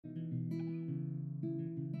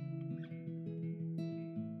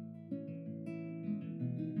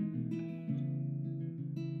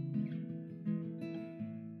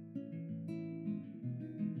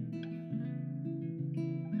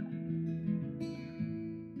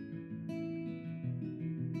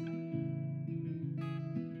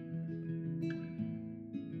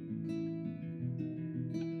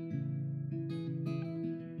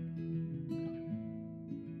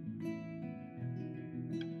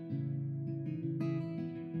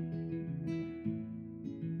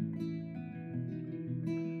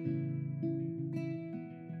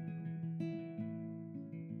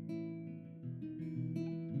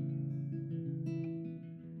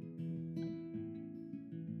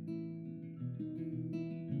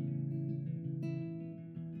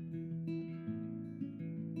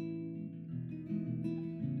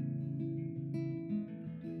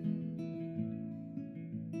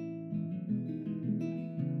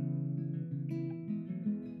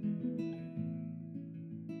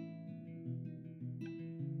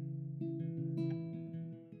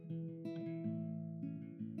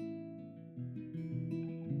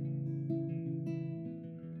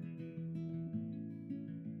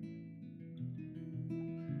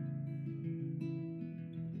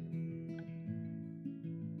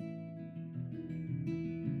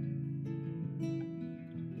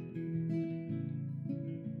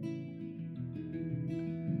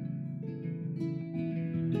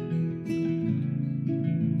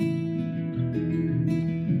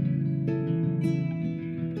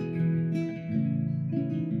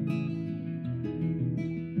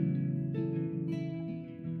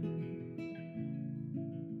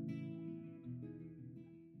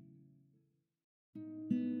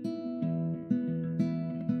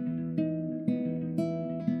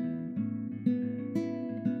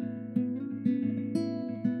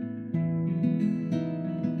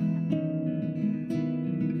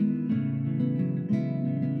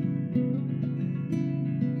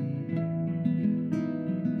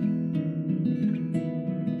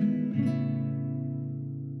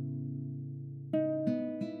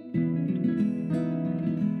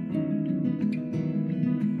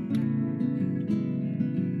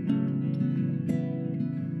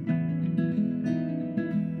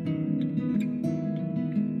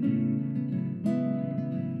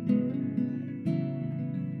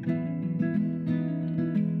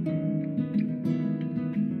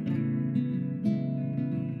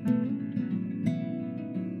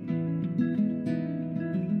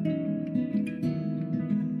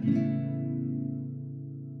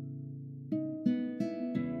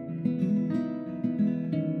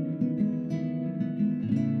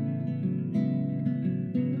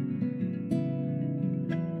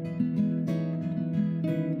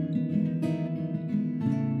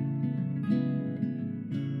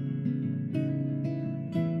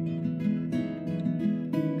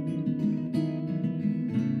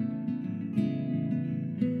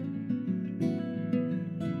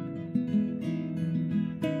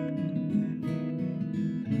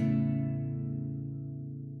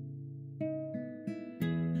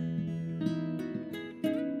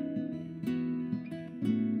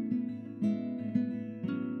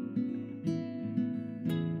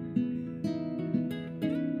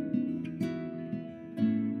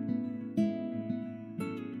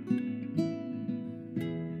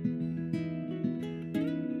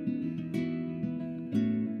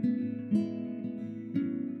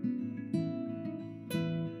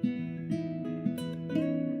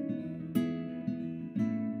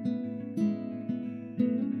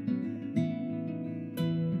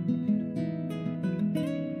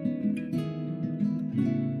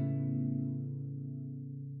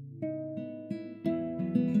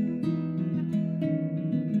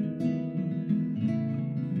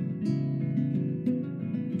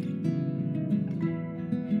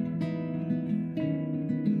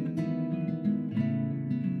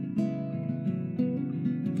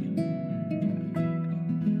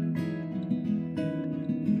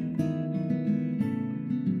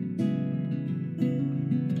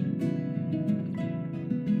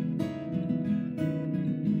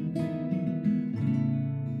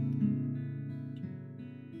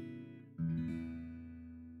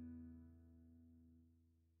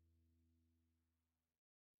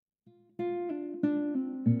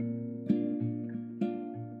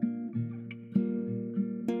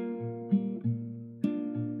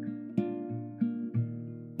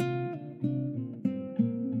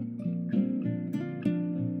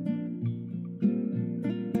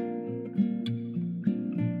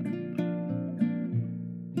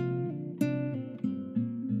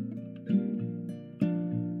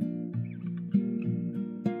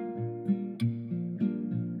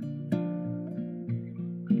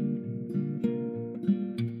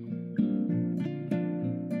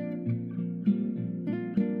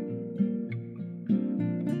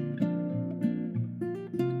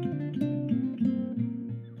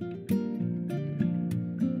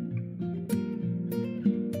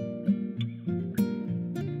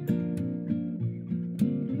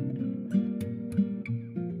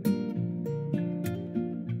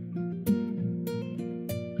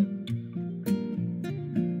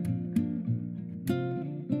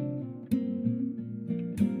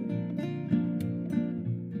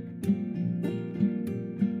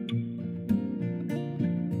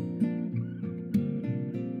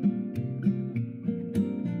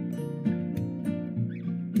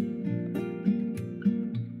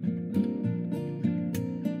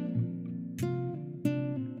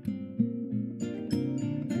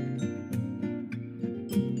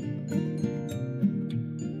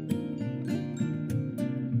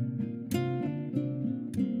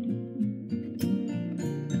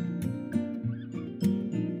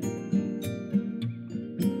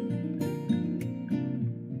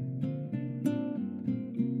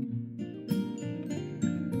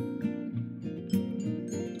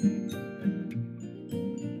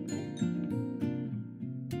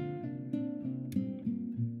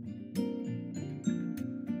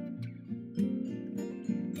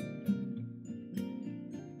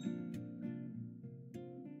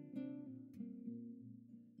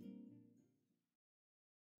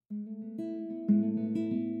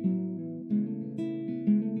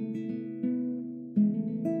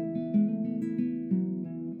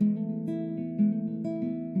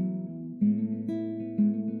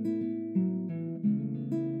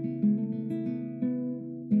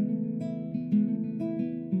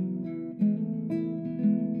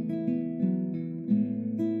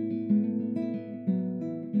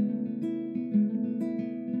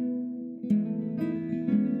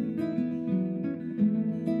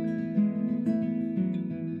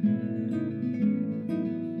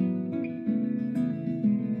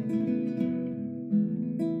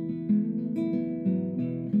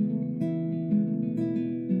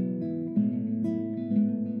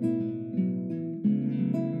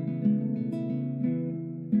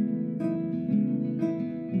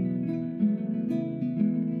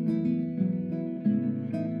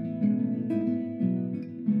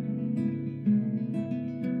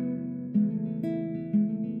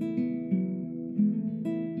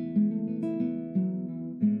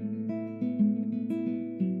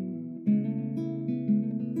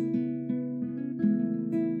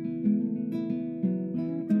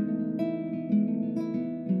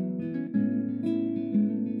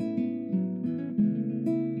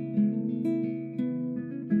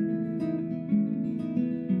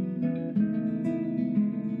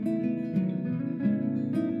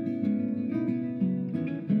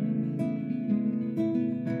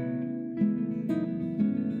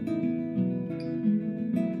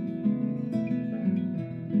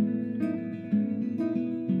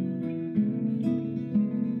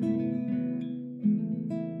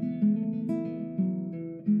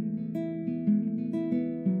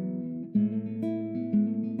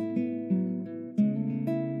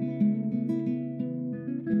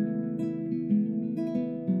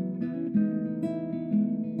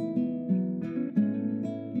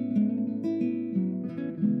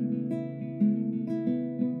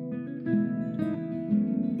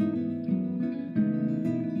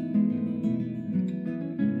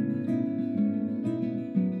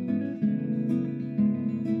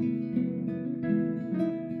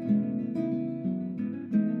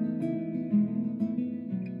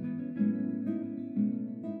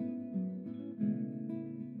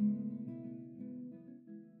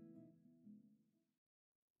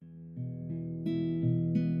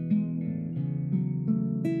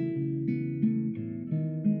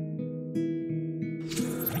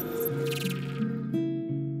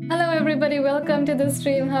everybody, welcome to the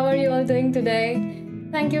stream. How are you all doing today?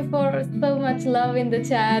 Thank you for so much love in the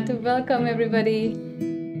chat. Welcome everybody.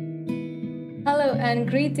 Hello and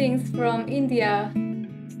greetings from India.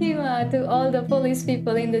 Shiva to all the Polish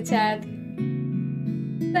people in the chat.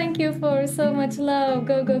 Thank you for so much love.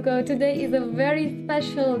 Go, go, go. Today is a very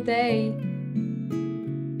special day.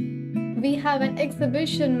 We have an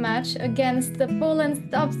exhibition match against the Poland's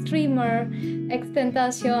top streamer,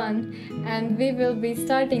 Xntentacion, and we will be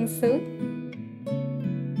starting soon.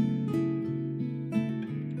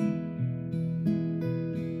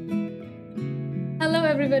 Hello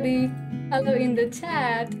everybody. Hello in the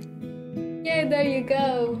chat. Yeah, there you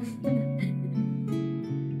go.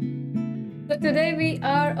 So today we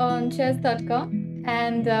are on chess.com,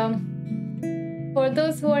 and for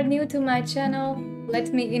those who are new to my channel,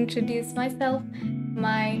 let me introduce myself.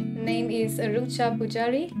 My name is Rucha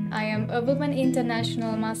Pujari. I am a Women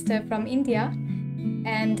International Master from India,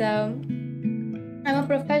 and I'm a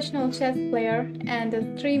professional chess player and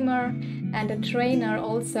a streamer and a trainer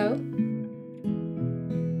also.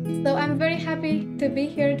 So I'm very happy to be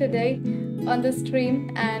here today on the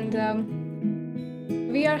stream, and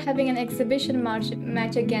we are having an exhibition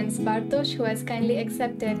match against Bartosz, who has kindly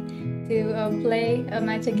accepted to play a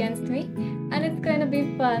match against me, and it's gonna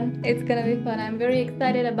be fun. It's gonna be fun. I'm very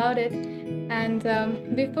excited about it. And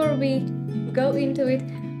before we go into it,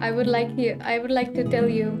 I would like to tell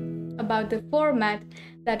you about the format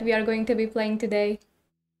that we are going to be playing today.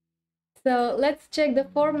 So let's check the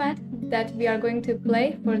format that we are going to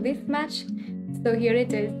play for this match. So here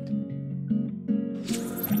it is.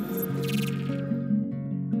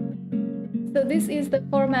 So this is the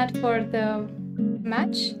format for the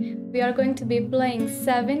match. We are going to be playing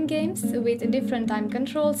 7 games with different time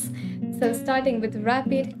controls. So starting with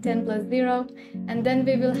rapid 10+0, and then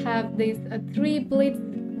we will have these 3 blitz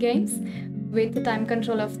games with the time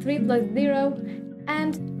control of 3+0,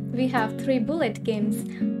 and we have 3 bullet games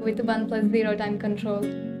with 1+0 time control.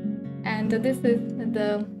 And this is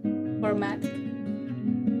the format.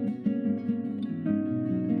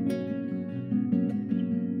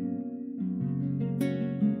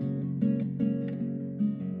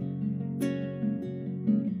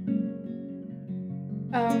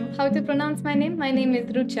 How to pronounce my name? My name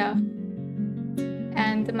is Rucha,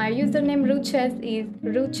 and my username Ruchess is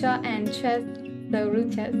Rucha and Chess, so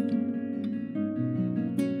Ruchess.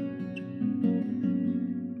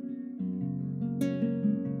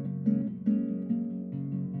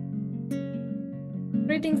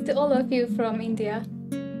 Greetings to all of you from India.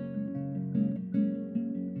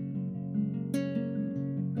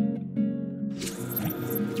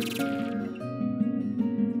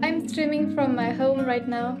 I'm streaming from my home right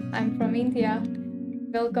now. I'm from India.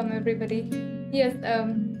 Welcome everybody. Yes,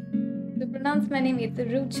 to pronounce my name is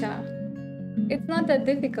Rucha. It's not that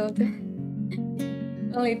difficult.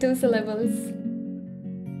 Only 2 syllables.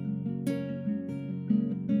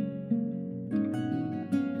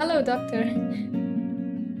 Hello, doctor.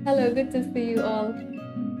 Hello, good to see you all.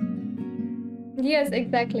 Yes,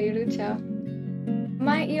 exactly, Rucha.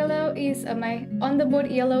 My ELO is my on the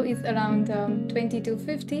board ELO is around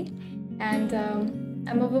 2250, and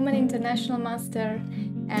I'm a Women International Master,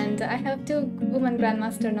 and I have 2 Women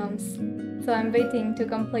Grandmaster noms. So I'm waiting to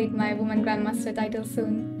complete my Women Grandmaster title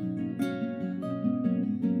soon.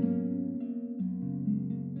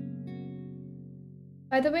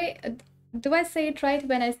 By the way, do I say it right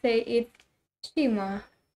when I say it's Shima?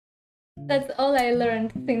 That's all I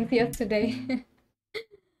learned since yesterday.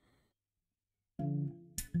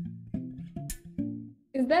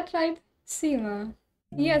 Is that right? Shima.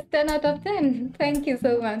 Yes, 10 out of 10. Thank you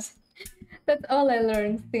so much. That's all I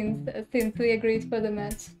learned since we agreed for the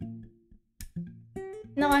match.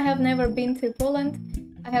 No, I have never been to Poland.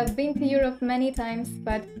 I have been to Europe many times,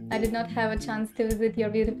 but I did not have a chance to visit your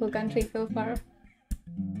beautiful country so far.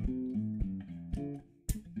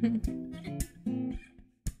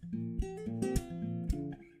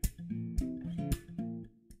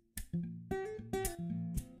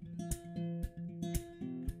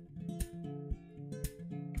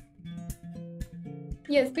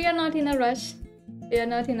 Yes, we are not in a rush. We are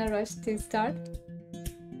not in a rush to start.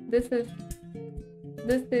 This is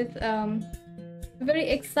very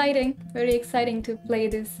exciting to play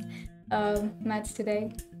this match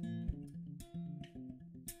today.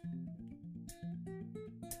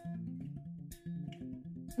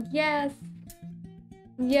 Yes,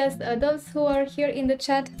 those who are here in the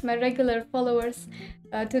chat, my regular followers,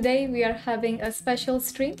 today we are having a special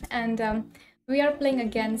stream, and we are playing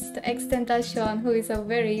against Xntentacion, who is a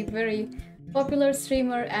very, very popular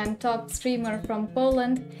streamer and top streamer from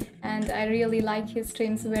Poland, and I really like his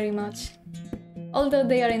streams very much. although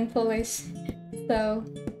they are in Polish, so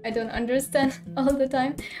I don't understand all the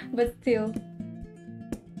time, but still.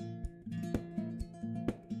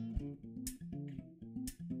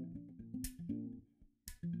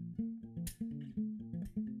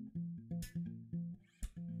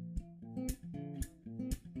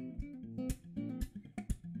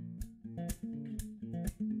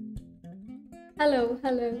 Hello,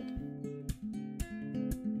 hello.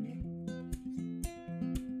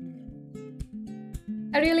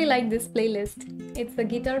 I really like this playlist. It's a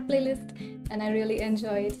guitar playlist and I really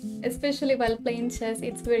enjoy it. Especially while playing chess,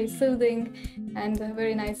 it's very soothing and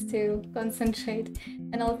very nice to concentrate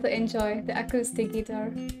and also enjoy the acoustic guitar.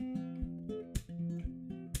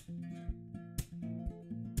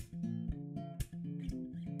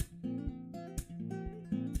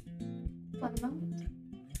 One moment.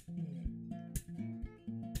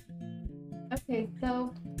 Okay,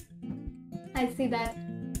 so I see that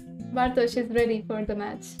Bartosz is ready for the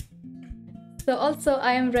match. So also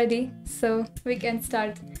I am ready, so we can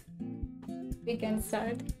start.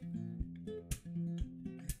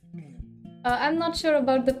 I'm not sure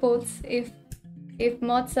about the polls. If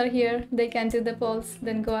mods are here, they can do the polls,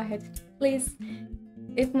 then go ahead. Please,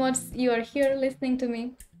 if mods you are here listening to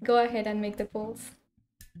me, go ahead and make the polls.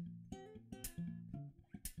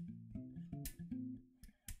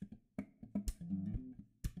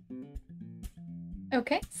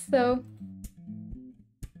 Okay, so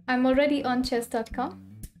I'm already on chess.com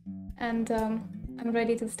and I'm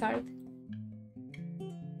ready to start.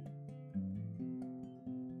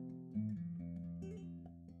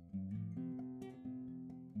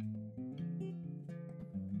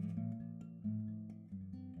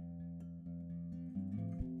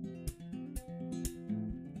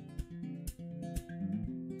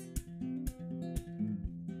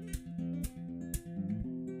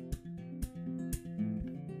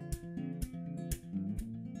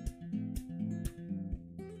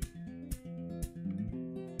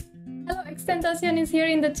 Xntentacion is here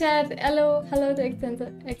in the chat. Hello to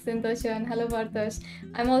Xntentacion. Hello Bartosz.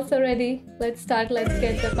 I'm also ready. Let's start. Let's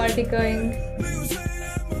get the party going.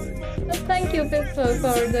 Oh, thank you, Pistol,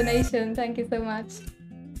 for donation. Thank you so much.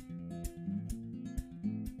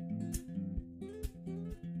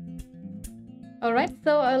 All right.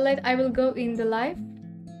 So I will go in the live,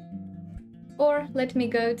 or let me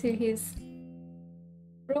go to his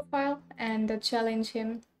profile and challenge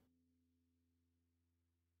him.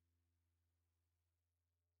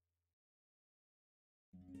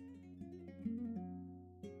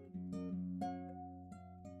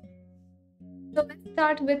 So let's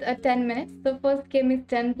start with a 10 minutes. The first game is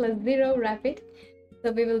 10 plus 0 rapid.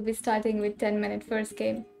 So we will be starting with 10-minute first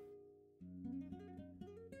game.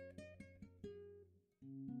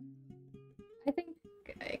 I think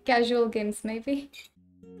casual games maybe.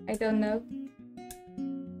 I don't know.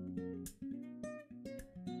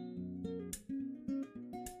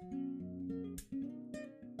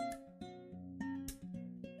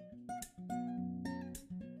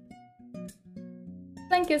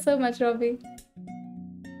 Thank you so much, Robbie.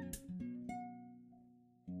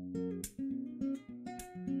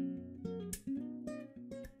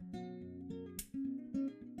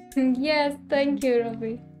 Yes, thank you,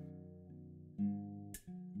 Robbie.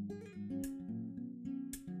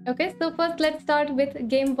 Okay, so first let's start with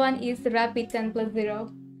game 1 is rapid 10 plus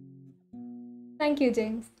 0. Thank you,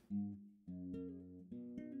 James.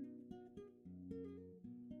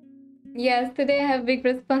 Yes, today I have big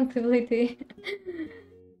responsibility.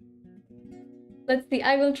 Let's see,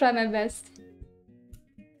 I will try my best.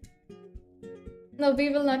 No, we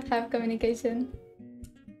will not have communication.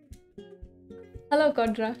 Hello,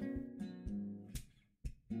 Kodra.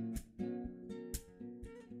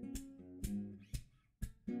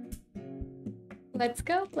 Let's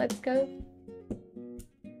go, let's go.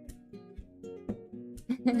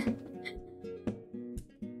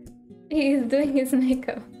 He is doing his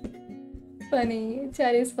makeup. Funny,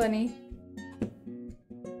 chat is funny.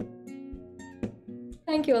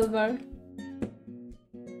 Thank you, Alvar.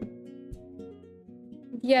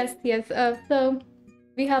 Yes. So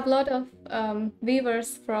we have a lot of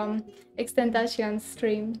viewers from Xntentacion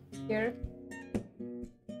stream here.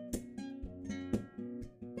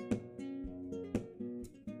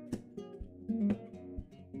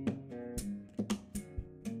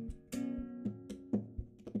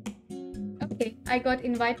 Okay, I got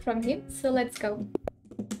invite from him, so let's go.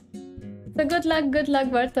 So good luck,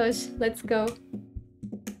 Bartosz. Let's go.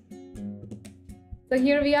 So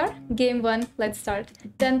here we are, game 1, let's start.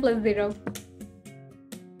 10 plus 0.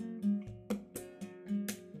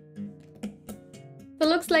 So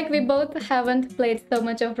looks like we both haven't played so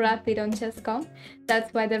much of Rapid on chess.com.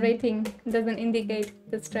 That's why the rating doesn't indicate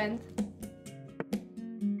the strength.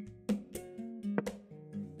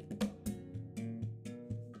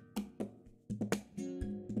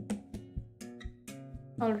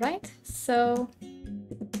 All right, so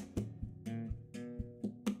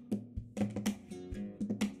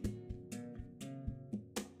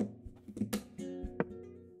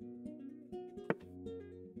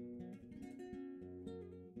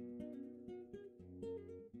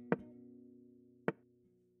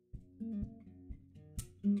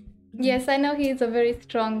yes, I know he is a very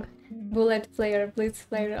strong bullet player, blitz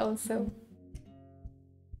player also.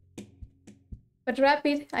 But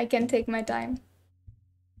Rapid, I can take my time.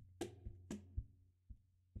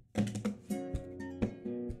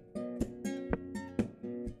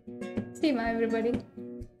 Stima, everybody.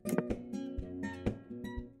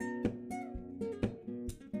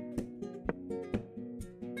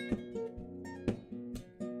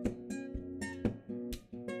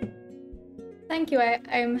 Thank you,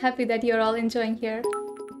 I'm happy that you're all enjoying here.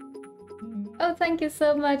 Oh, thank you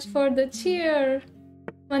so much for the cheer!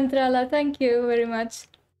 Mantrala, thank you very much.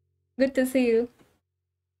 Good to see you.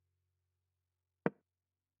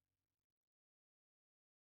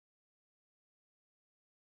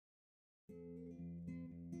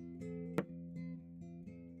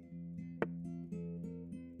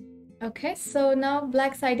 Okay, so now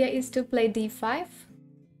Black's idea is to play d5.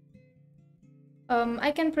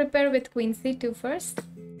 I can prepare with queen c2 first,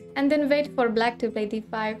 and then wait for Black to play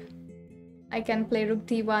d5. I can play rook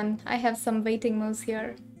d1. I have some waiting moves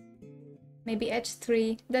here. Maybe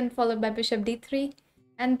h3, then followed by bishop d3,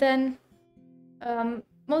 and then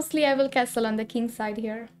mostly I will castle on the king side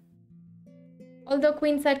here. Although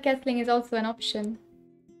queenside castling is also an option,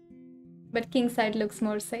 but king side looks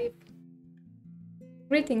more safe.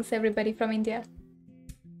 Greetings everybody from India.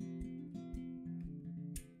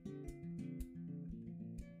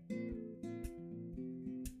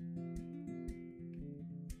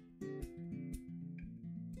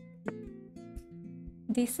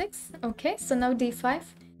 d6, okay, so now d5.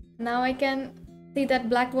 Now I can see that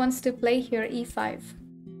Black wants to play here e5.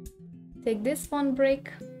 Take this pawn break.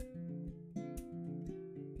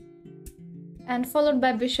 And followed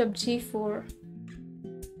by bishop g4.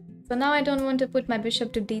 So now I don't want to put my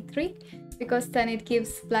bishop to d3, because then it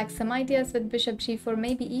gives Black some ideas with bishop g4,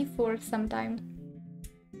 maybe e4 sometime.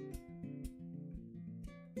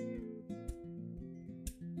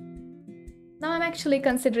 Now I'm actually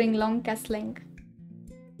considering long castling.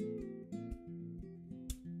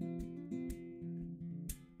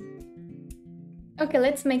 Okay,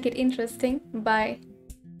 let's make it interesting by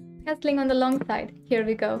castling on the long side. Here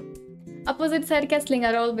we go. Opposite side castling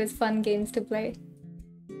are always fun games to play.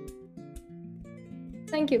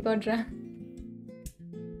 Thank you, Kodra.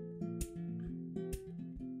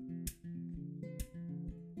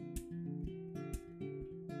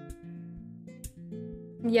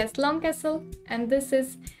 Yes, long castle, and this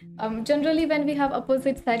is generally when we have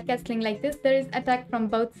opposite side castling like this, there is attack from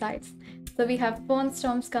both sides. So we have pawn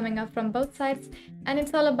storms coming up from both sides, and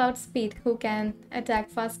it's all about speed, who can attack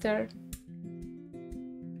faster.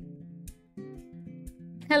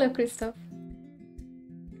 Hello, Christoph.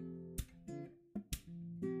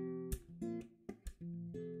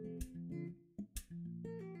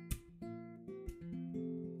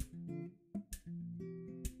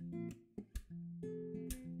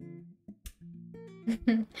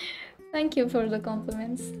 Thank you for the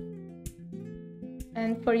compliments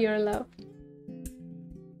and for your love.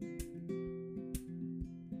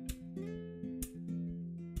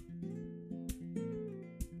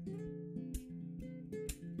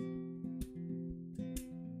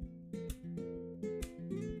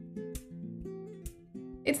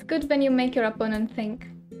 It's good when you make your opponent think.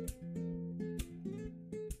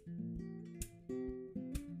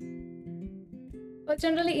 Well,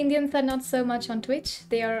 generally Indians are not so much on Twitch,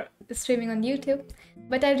 they are streaming on YouTube,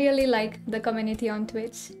 but I really like the community on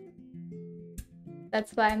Twitch.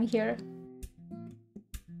 That's why I'm here.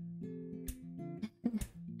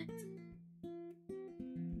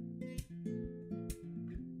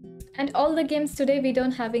 And all the games today we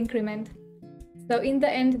don't have increment. So in the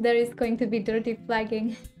end there is going to be dirty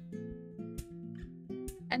flagging.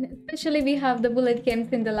 And especially we have the bullet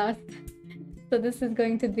games in the last. So this is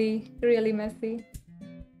going to be really messy.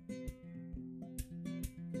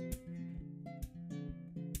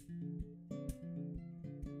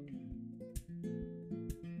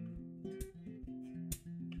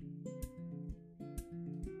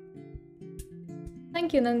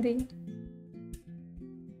 Thank you, Nandi.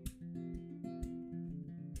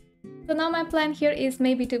 So now my plan here is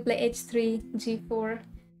maybe to play h3, g4,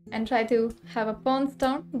 and try to have a pawn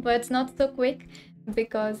storm, but not so quick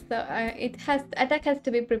because attack has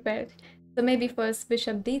to be prepared. So maybe first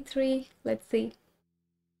bishop d3. Let's see.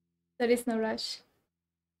 There is no rush.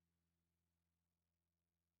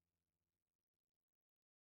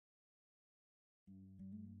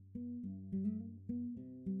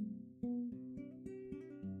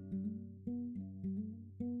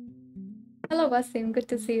 Hello Wasim, good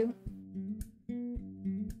to see you.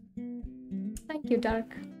 Thank you,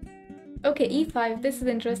 Dark. Okay, e5, this is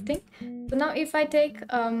interesting. So now if I take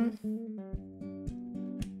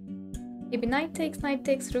maybe knight takes,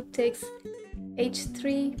 rook takes,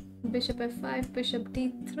 h3, bishop f5, bishop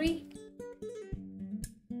d3.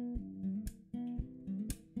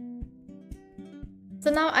 So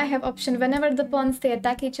now I have option, whenever the pawns they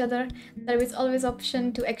attack each other, there is always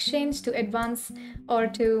option to exchange, to advance, or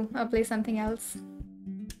to play something else.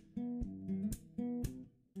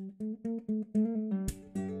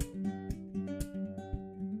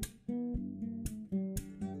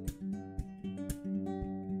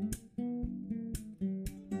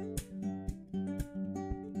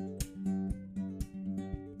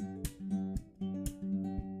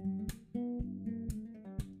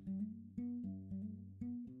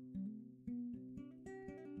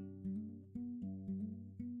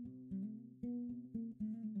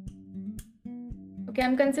 Okay,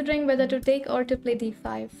 I'm considering whether to take or to play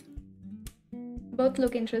d5. Both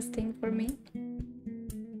look interesting for me.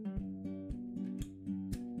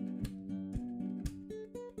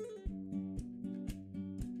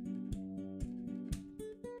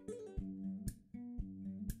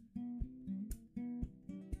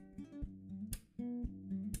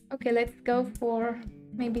 Okay, let's go for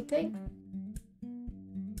maybe take.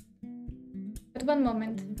 But one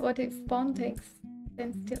moment, what if pawn takes?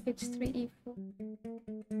 Then still h3, e4.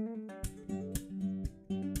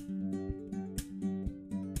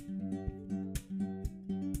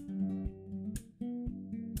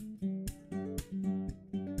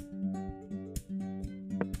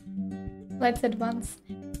 Let's advance.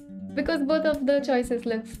 Because both of the choices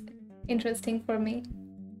look interesting for me.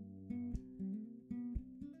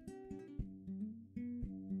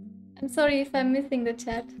 I'm sorry if I'm missing the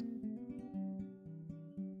chat.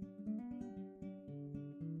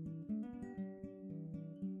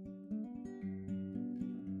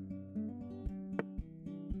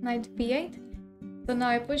 Knight b8. So now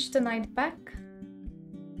I push the knight back.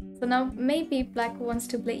 So now maybe black wants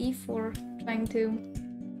to play e4, trying to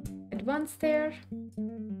advance there.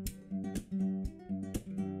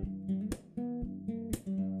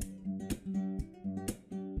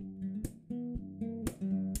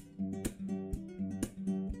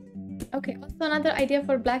 Okay, also another idea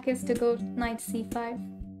for black is to go knight c5.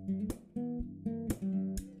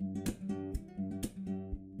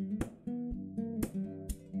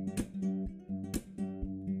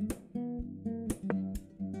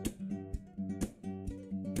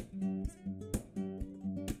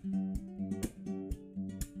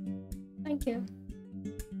 Thank you.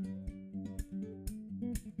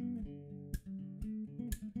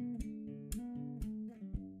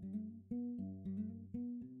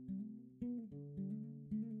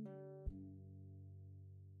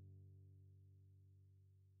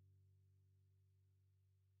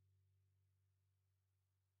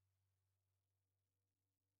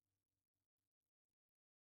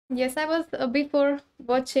 Yes, I was before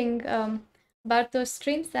watching Bartosz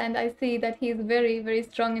streams, and I see that he's very, very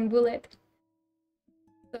strong in bullet.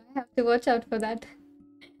 So I have to watch out for that.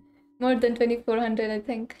 More than 2400, I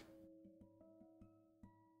think.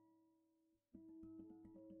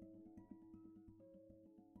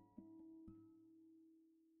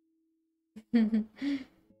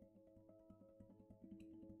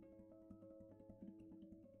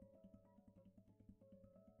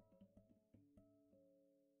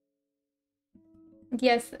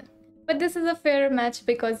 Yes, but this is a fair match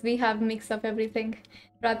because we have mix of everything.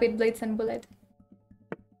 Rapid blades and bullet.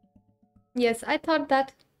 Yes, I thought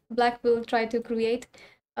that black will try to create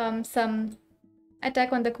some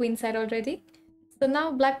attack on the queen side already. So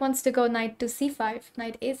now black wants to go knight to c5,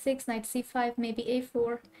 knight a6, knight c5, maybe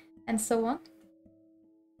a4, and so on.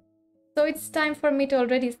 So it's time for me to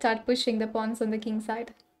already start pushing the pawns on the king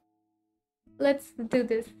side. Let's do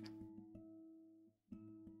this.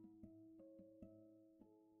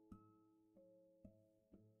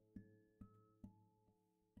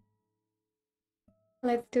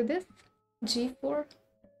 Let's do this. g4.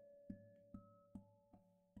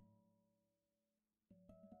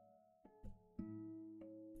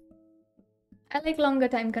 I like longer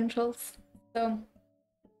time controls, so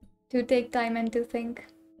to take time and to think.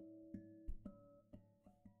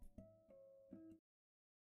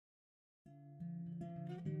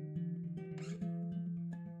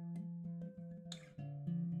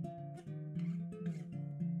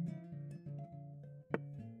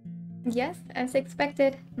 Yes, as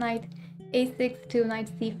expected, knight a6 to knight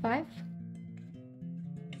c5.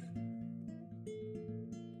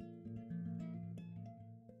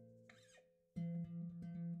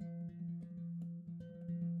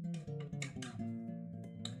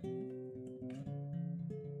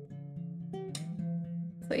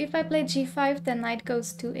 So if I play g5, then knight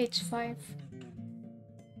goes to h5.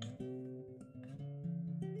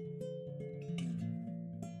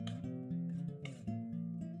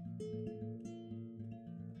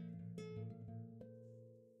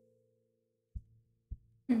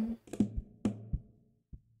 Hmm.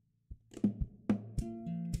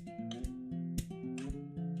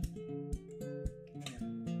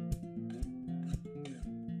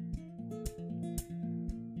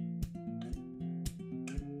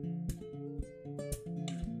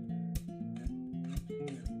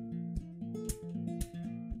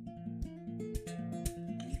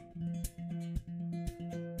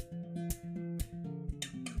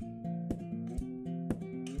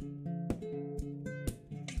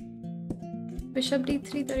 Bishop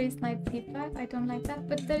d3, there is knight c5. I don't like that,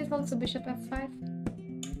 but there is also bishop f5.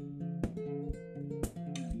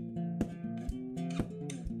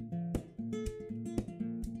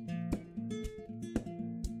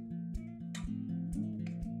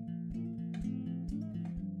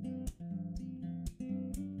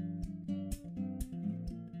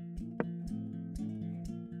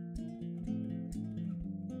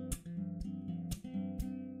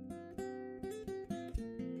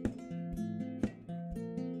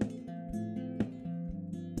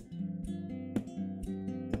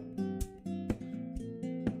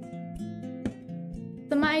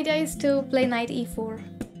 So my idea is to play knight e4.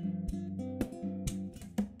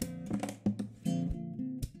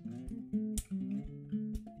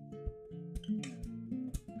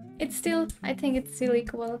 It's still, I think it's still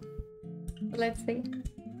equal. Let's see.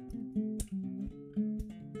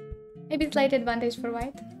 Maybe slight advantage for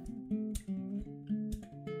white.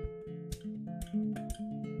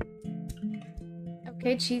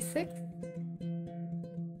 Okay, g6.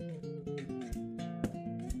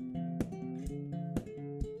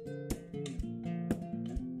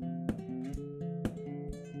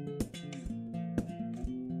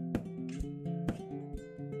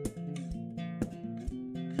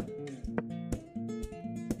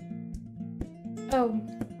 Oh,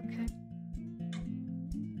 okay.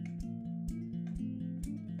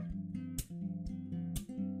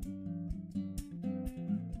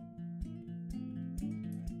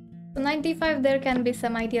 So knight d5, there can be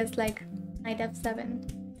some ideas like knight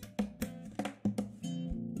f7.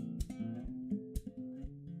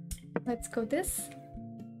 Let's go this.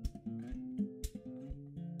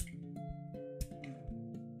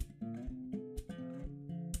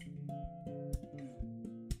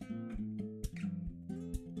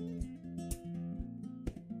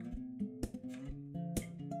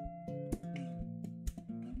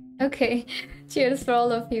 Okay, cheers for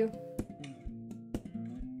all of you.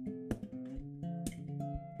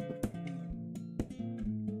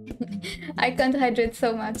 I can't hydrate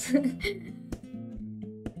so much.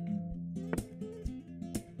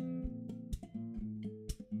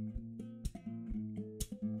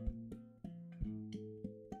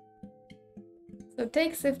 So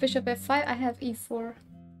takes, if bishop f5, I have e4.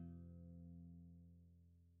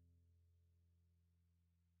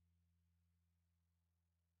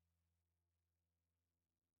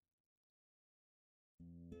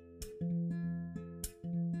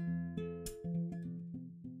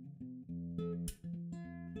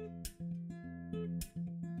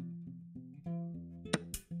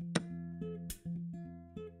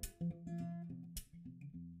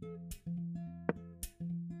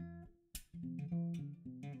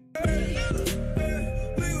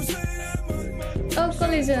 Oh,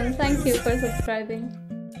 Collision, thank you for subscribing.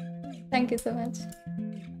 Thank you so much.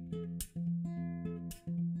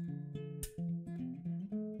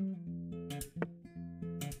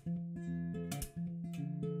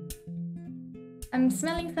 I'm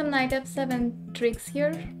smelling some knight f7 tricks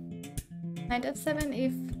here. Knight f7,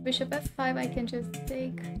 if bishop f5, I can just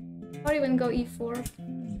take, or even go e4.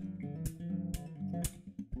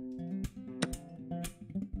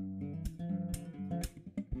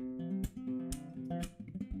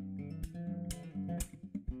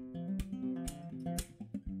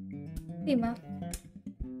 Dima.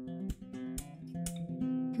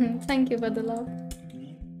 Thank you for the love.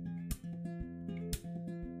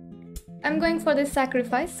 I'm going for this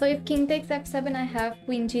sacrifice. So if king takes f7, I have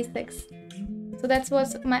queen g6. So that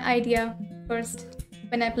was my idea first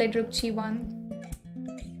when I played rook g1.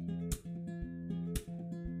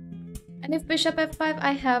 And if bishop f5,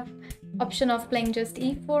 I have option of playing just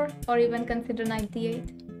e4 or even consider knight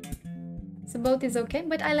d8. So both is okay,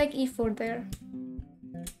 but I like e4 there.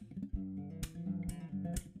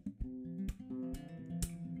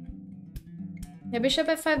 Yeah, bishop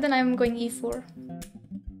f5, then I'm going e4.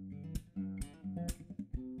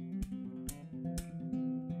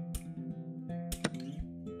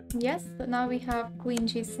 Yes, so now we have queen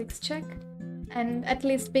g6 check, and at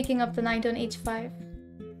least picking up the knight on h5.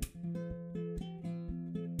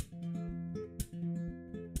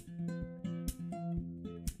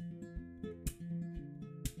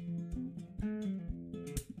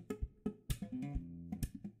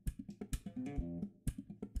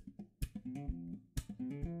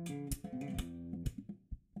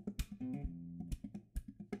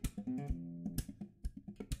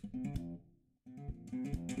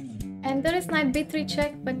 And there is knight b3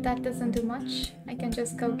 check, but that doesn't do much. I can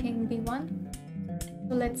just go king b1.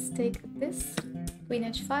 So let's take this, queen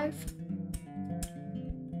h5.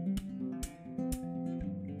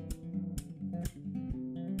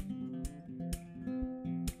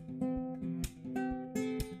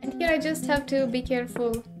 And here I just have to be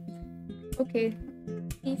careful. Okay,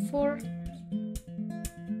 e4.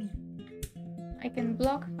 I can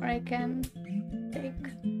block or I can take.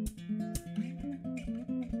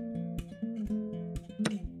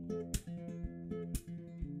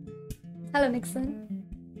 Hello, Nixon.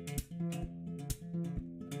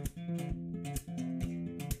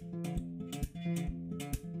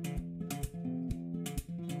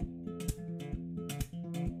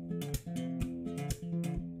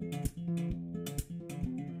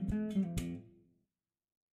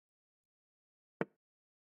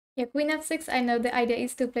 Yeah, queen f6, I know the idea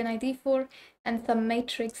is to play knight e4 and some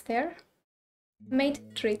matrix there.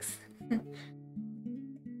 Matrix.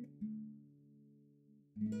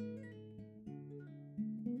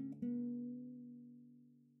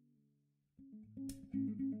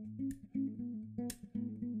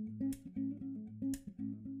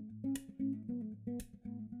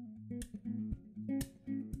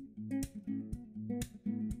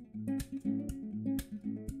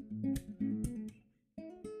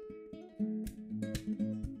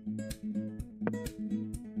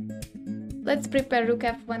 Let's prepare rook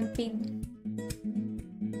f1 pin.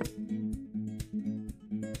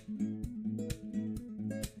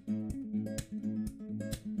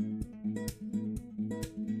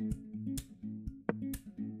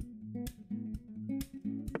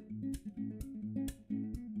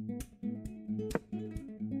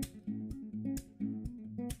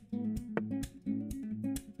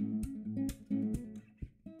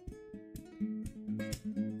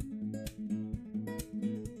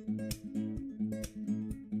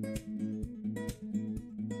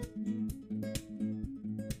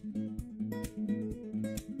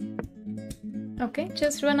 Okay,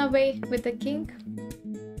 just run away with the king.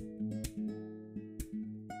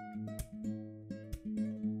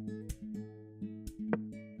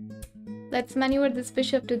 Let's maneuver this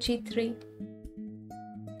bishop to g3.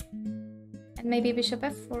 And maybe bishop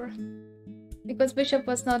f4. Because bishop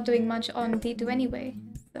was not doing much on d2 anyway.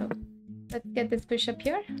 So let's get this bishop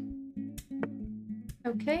here.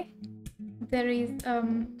 Okay. There is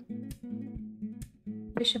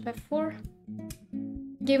bishop f4.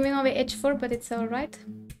 Giving away h4, but it's alright.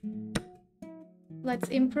 Let's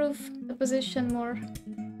improve the position more.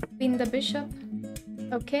 Pin the bishop.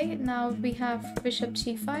 Okay, now we have bishop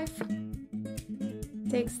g5.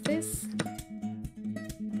 Takes this.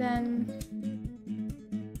 Then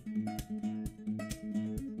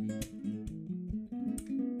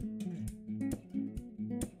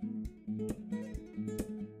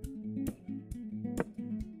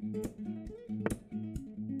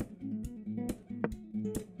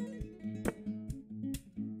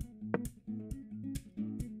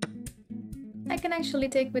I can actually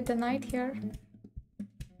take with the knight here.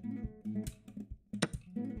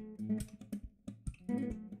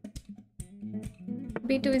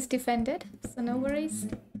 b2 is defended, so no worries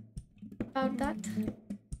about that.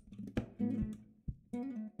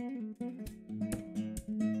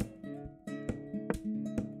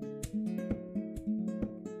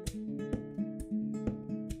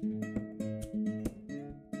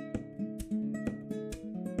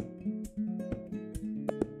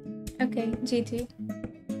 Okay, GG.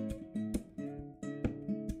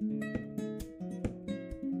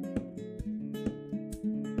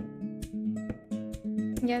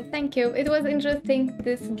 Yeah, thank you. It was interesting,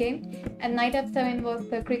 this game. And knight f7 was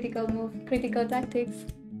the critical move, critical tactics.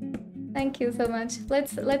 Thank you so much.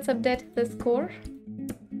 Let's update the score.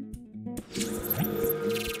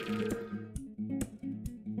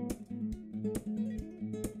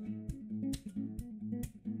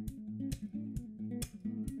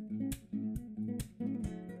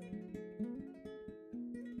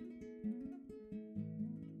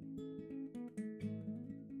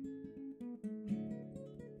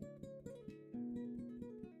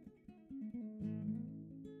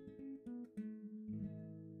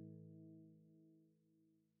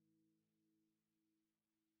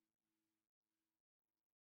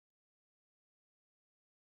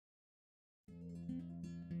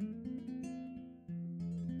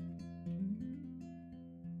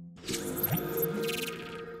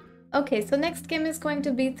 Okay, so next game is going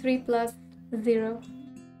to be 3 plus 0.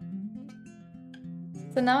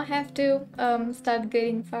 So now I have to start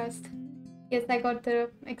grading fast. Yes, I got the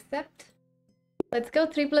accept. Let's go.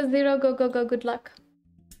 3 plus 0. Go, go, go. Good luck.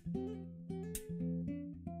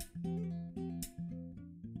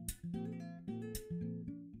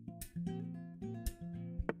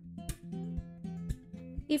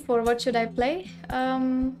 E4. What should I play?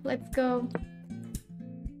 Let's go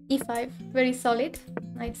E5. Very solid.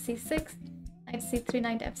 Knight C6. Knight C3.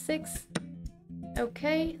 Knight F6.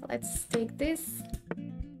 Okay, let's take this.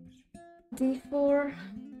 D4.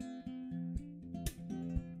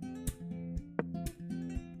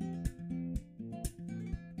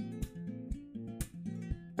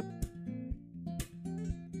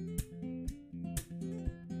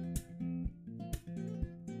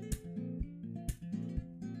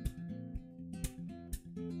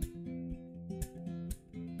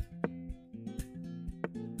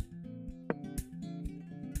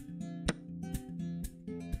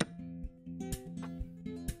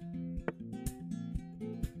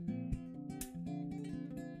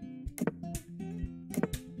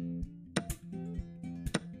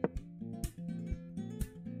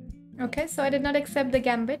 Okay, so I did not accept the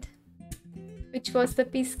gambit, which was the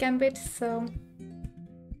piece gambit, so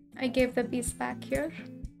I gave the piece back here.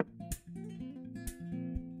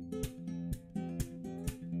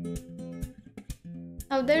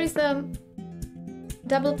 Oh, there is a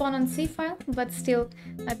double pawn on c file, but still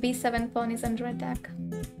my b7 pawn is under attack,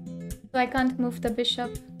 so I can't move the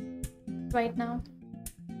bishop right now.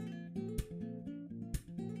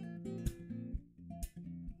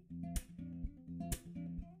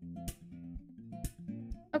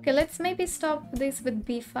 Okay, let's maybe stop this with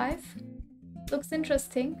b5. Looks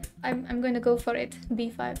interesting. I'm going to go for it,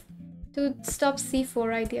 b5, to stop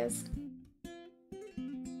c4 ideas.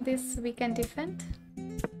 This we can defend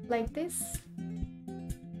like this.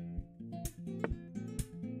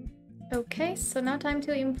 Okay, so now time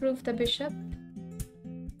to improve the bishop.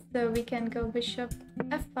 So we can go bishop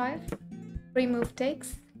f5, remove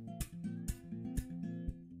takes.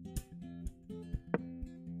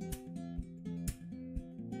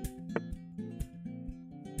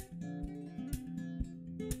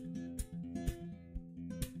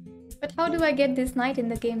 But how do I get this knight in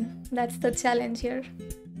the game? That's the challenge here.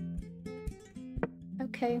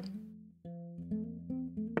 Okay.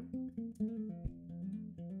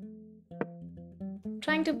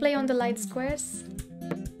 Trying to play on the light squares.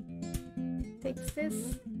 Takes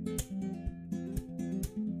this.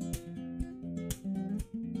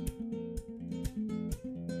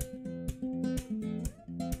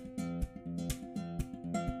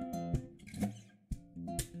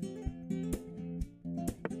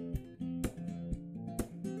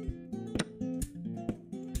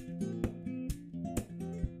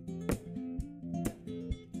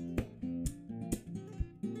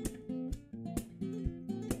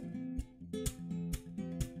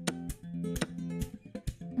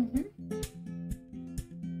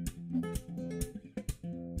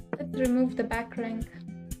 Remove the back rank.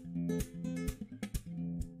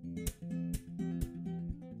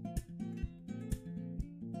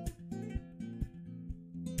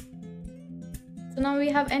 So now we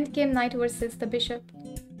have endgame knight versus the bishop.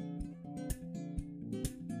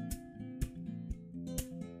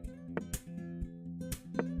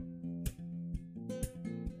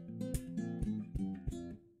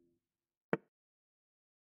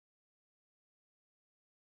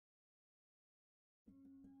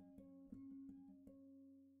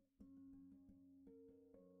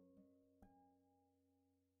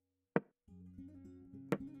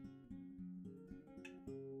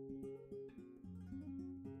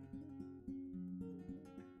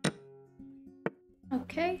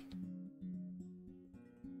 Okay.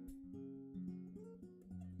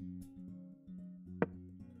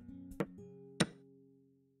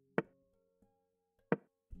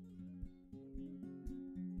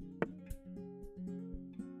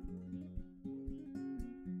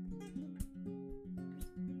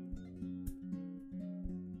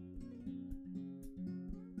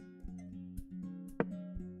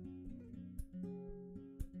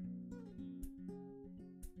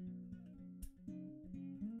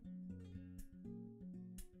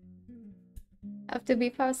 Have to be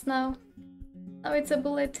fast now. Oh, it's a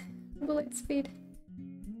bullet speed.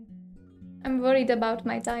 I'm worried about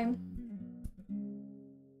my time.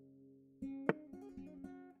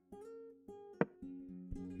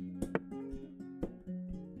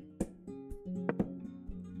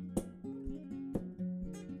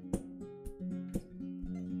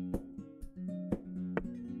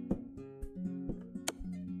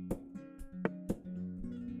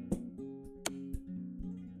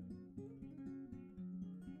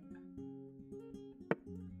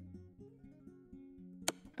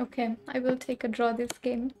 Okay, I will take a draw this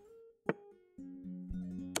game.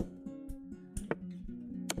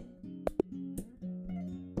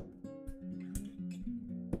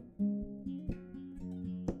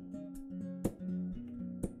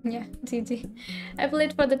 Yeah, GG. I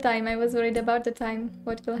played for the time. I was worried about the time,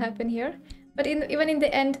 what will happen here. But even in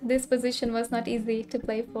the end, this position was not easy to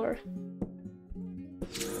play for.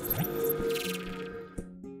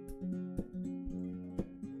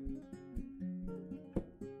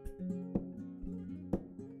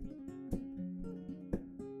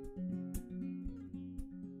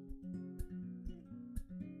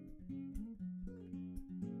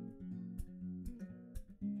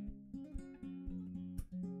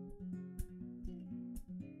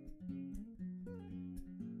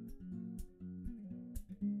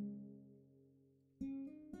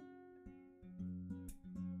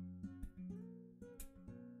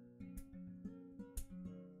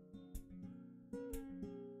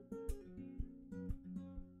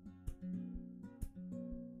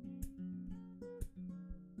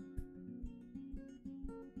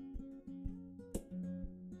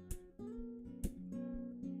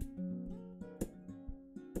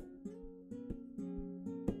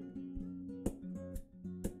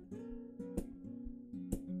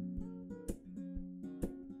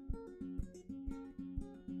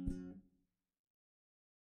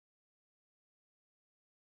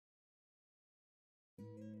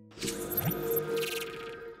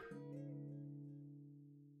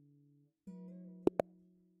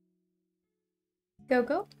 Go,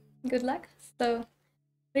 go. Good luck. So,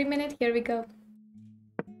 3 minutes, here we go.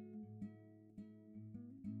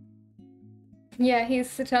 Yeah, he's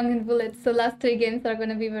strong in bullets, so last 3 games are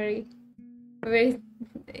gonna be very,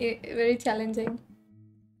 very challenging.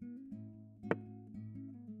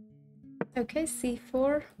 Okay,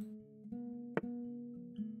 c4.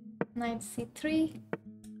 Knight c3.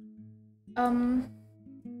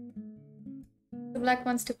 The black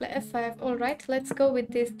wants to play f5. Alright, let's go with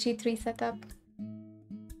this g3 setup.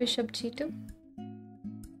 Bishop g2.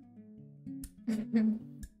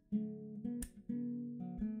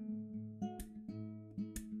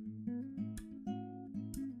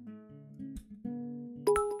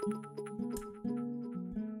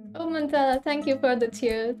 Oh, Mantala, thank you for the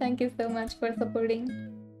cheer. Thank you so much for supporting.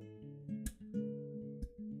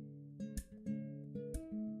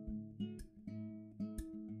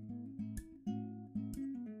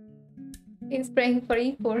 He's praying for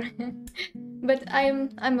e4. But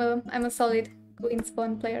I'm a solid queen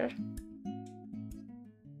pawn player.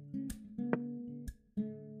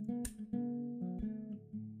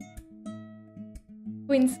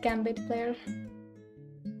 Queen's gambit player.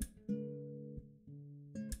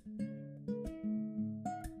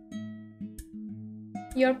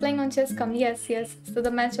 You're playing on Chess.com? Yes, yes. So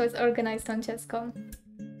the match was organized on Chess.com.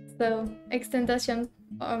 So Xntentacion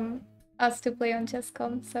asked to play on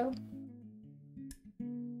Chess.com, so...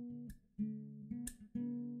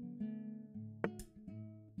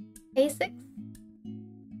 a6?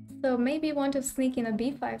 So maybe want to sneak in a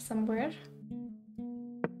b5 somewhere.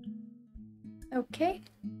 Okay.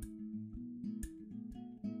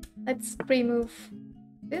 Let's pre-move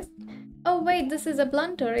this. Oh wait, this is a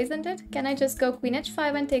blunder, isn't it? Can I just go queen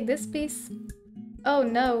h5 and take this piece? Oh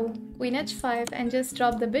no, queen h5 and just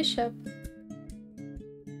drop the bishop.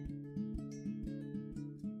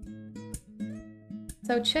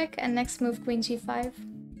 So check and next move queen g5.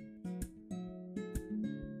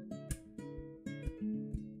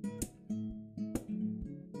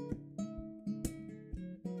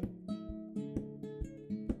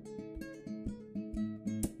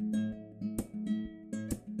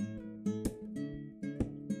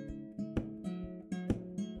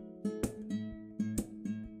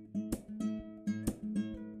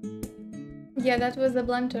 Yeah, that was a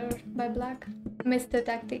blunder by black. Missed the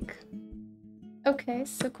tactic. Okay,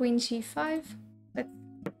 so queen g5.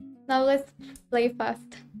 Now let's play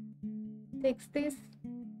fast. Takes this.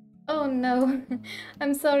 Oh no,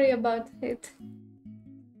 I'm sorry about it.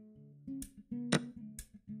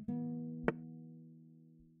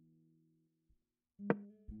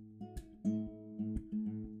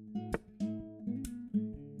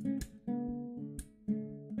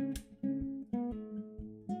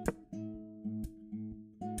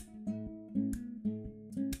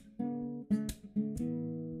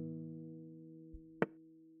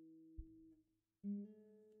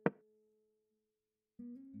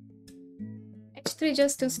 h3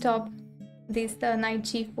 just to stop this knight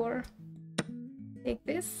g4. Take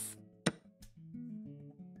this.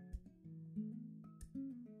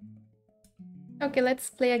 Okay, let's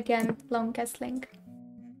play again long castling.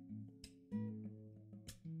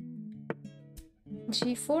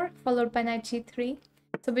 g4 followed by knight g3.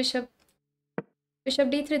 So bishop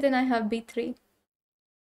d3, then I have b3.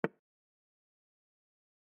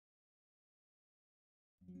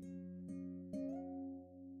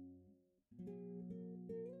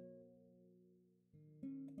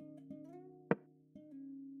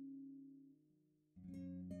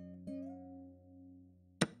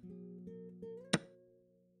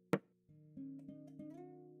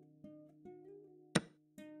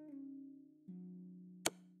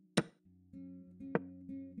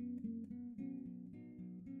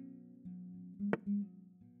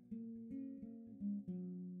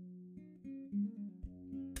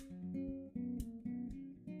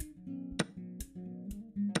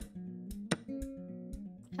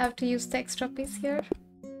 Have to use the extra piece here.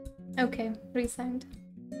 Okay, resigned.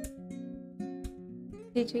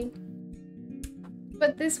 GG.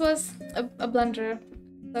 But this was a blunder,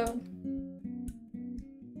 so...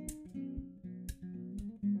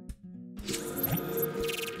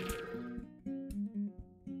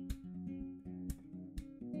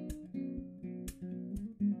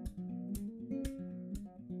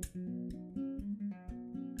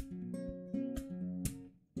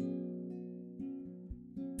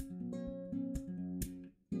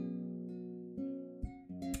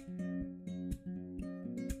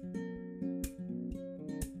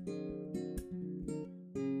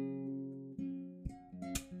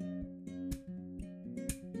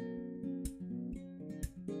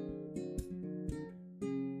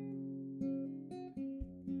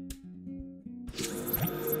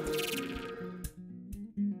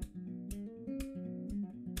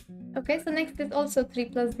 Okay, so next is also 3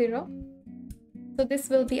 plus 0. So this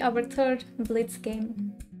will be our third blitz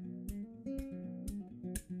game.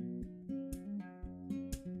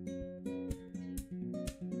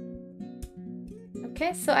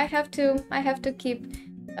 Okay, so I have to keep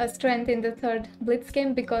a strength in the third blitz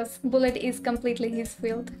game because bullet is completely his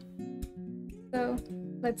field. So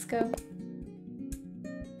let's go.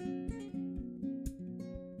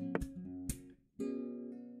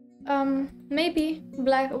 Maybe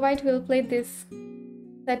white will play this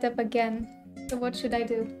setup again. So what should I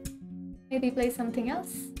do? Maybe play something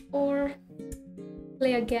else or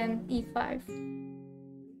play again e5.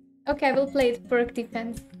 Okay, I will play it perk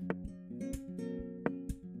defense.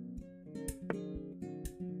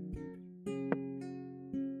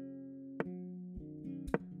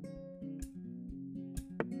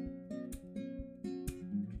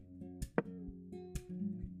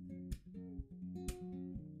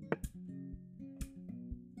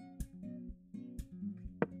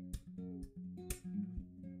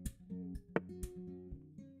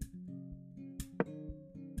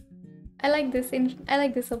 I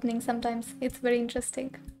like this opening sometimes. It's very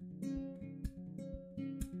interesting.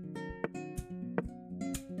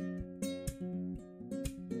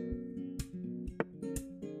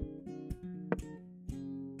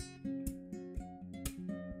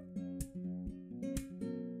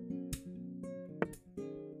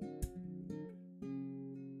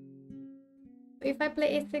 If I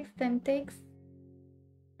play a6, then takes.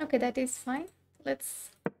 Okay, that is fine.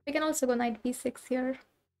 We can also go knight b6 here.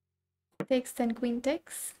 Takes, then queen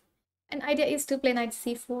takes. And idea is to play knight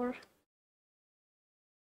c4.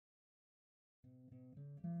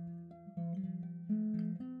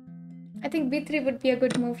 I think b3 would be a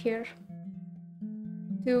good move here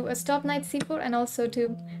to stop knight c4 and also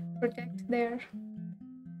to protect there.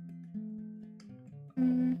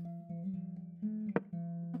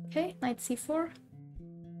 Okay, knight c4.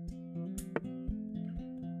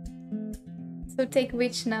 So take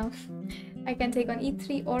which now? I can take on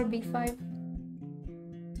e3 or b5.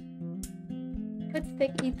 Let's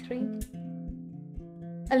take e3.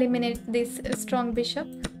 Eliminate this strong bishop.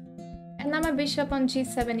 And now my bishop on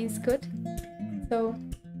g7 is good. So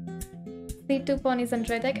c2 pawn is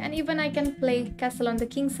under attack, and even I can play castle on the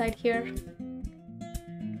king side here.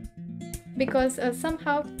 Because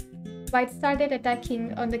somehow white started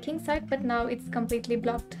attacking on the king side, but now it's completely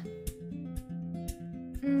blocked.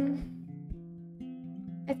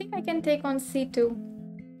 I think I can take on c2.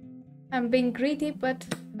 I'm being greedy, but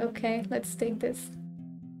okay, let's take this.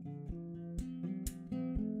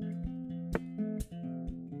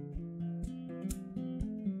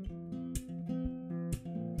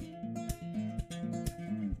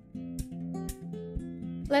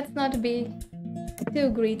 Let's not be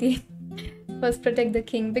too greedy. First protect the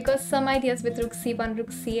king, because some ideas with rook c1,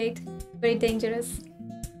 rook c8, very dangerous.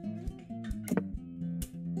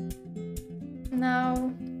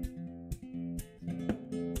 Now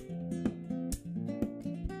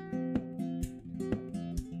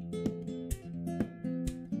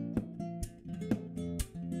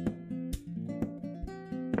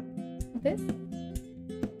this?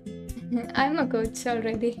 I'm a coach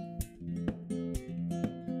already.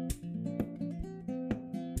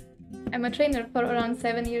 I'm a trainer for around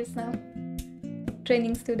 7 years now,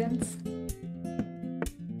 training students.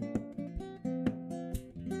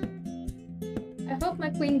 I hope my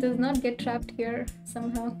queen does not get trapped here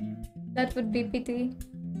somehow. That would be pity.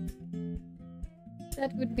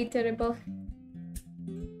 That would be terrible.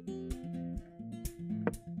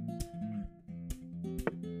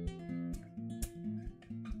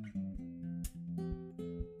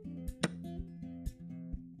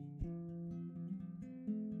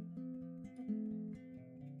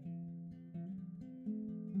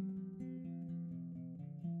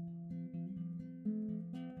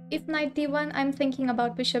 If knight d1, I'm thinking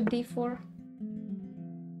about bishop d4.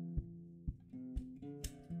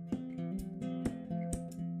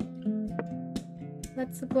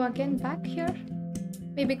 Let's go again back here.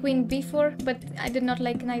 Maybe queen b4, but I did not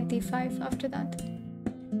like knight d5 after that.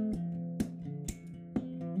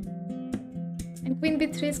 And queen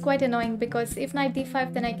b3 is quite annoying because if knight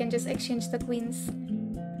d5, then I can just exchange the queens.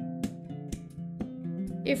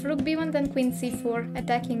 If rook b1, then queen c4,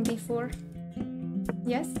 attacking d4.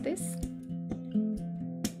 Yes, this.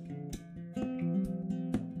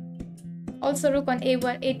 Also rook on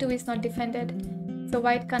a1, a2 is not defended, so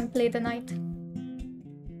white can't play the knight.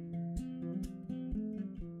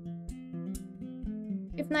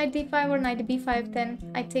 If knight d5 or knight b5,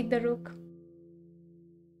 then I take the rook.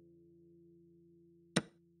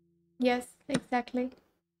 Yes, exactly.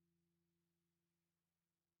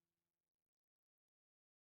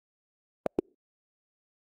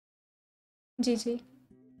 GG.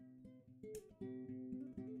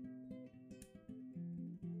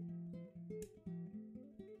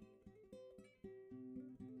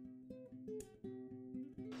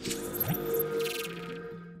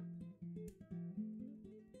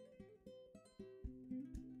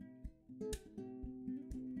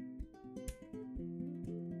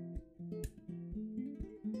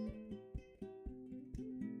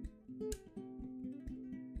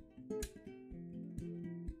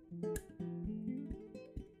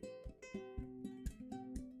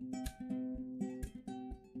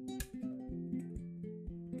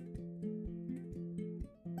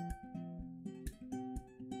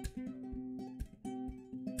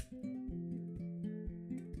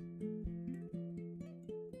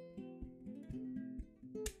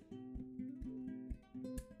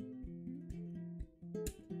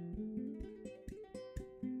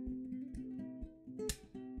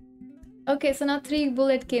 Okay, so now 3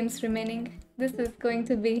 bullet games remaining. This is going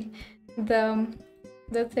to be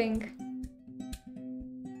the thing.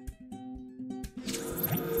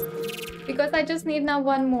 Because I just need now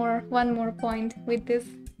one more point with this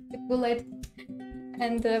bullet,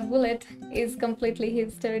 and the bullet is completely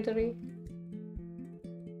his territory.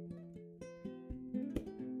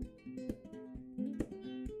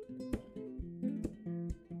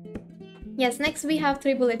 Yes, next we have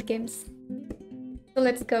 3 bullet games. So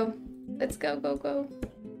let's go. Let's go, go, go.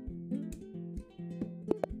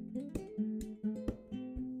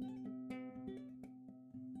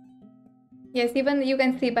 Yes, even you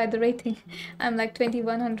can see by the rating, I'm like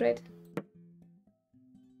 2100.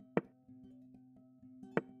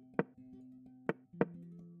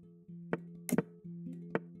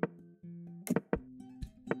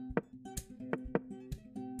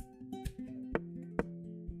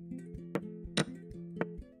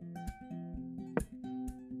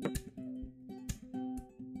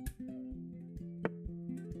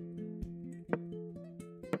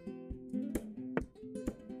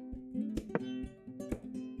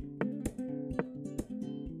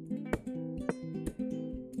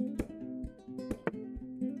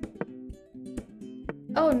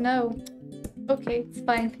 Oh no. Okay, it's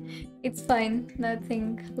fine. It's fine.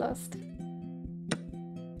 Nothing lost.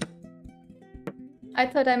 I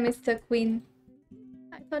thought I missed a queen.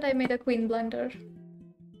 I thought I made a queen blunder.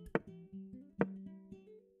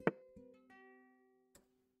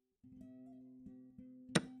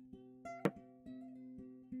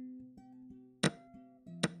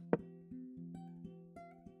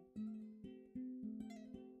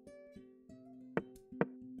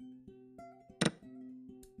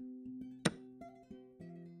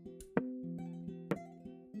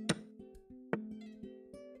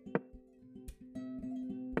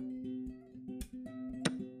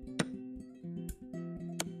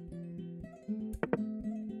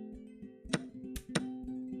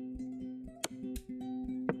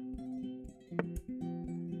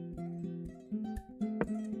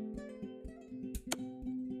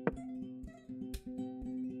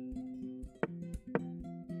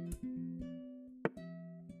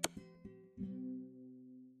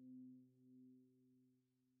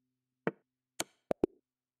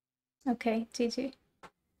 Okay, GG.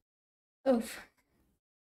 Oof.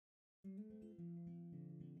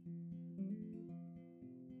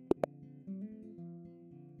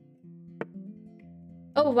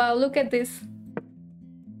 Oh wow, look at this.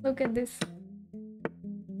 Look at this.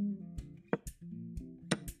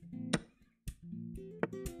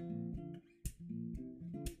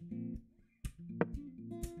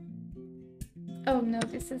 Oh no,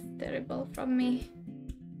 this is terrible from me.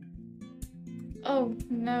 Oh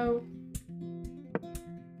no.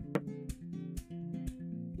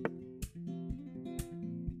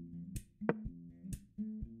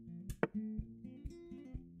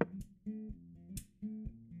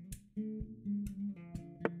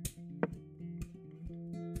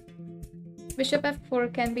 Bishop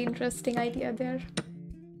f4 can be interesting idea there.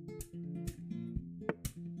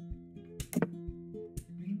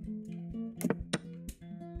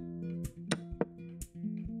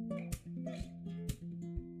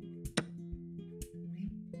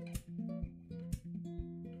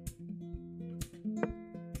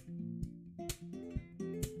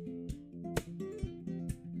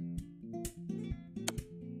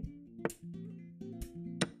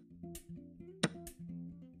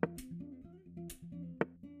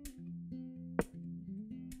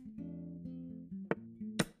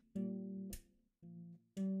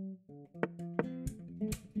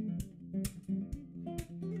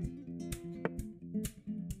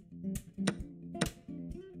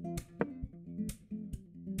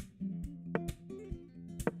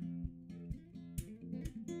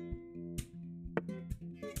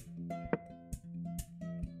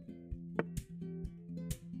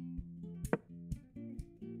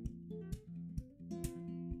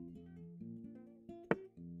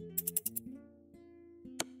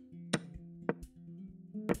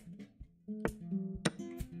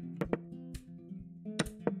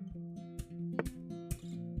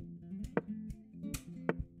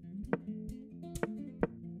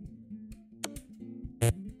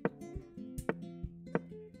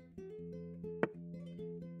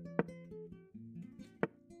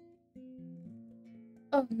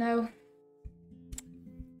 Oh no.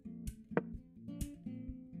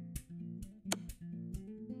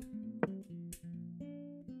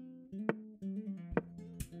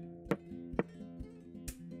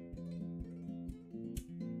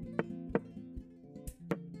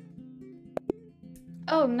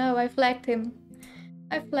 Oh no, I flagged him.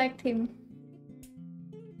 I flagged him.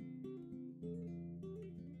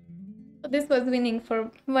 This was winning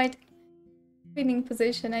for white. Winning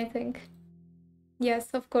position, I think. Yes,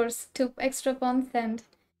 of course, 2 extra pawns, and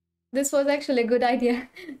this was actually a good idea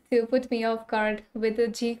to put me off guard with the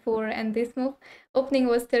g4 and this move. Opening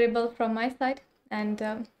was terrible from my side, and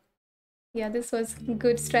yeah, this was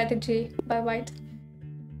good strategy by white.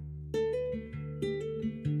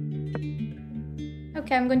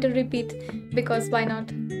 Okay, I'm going to repeat because why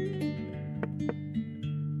not?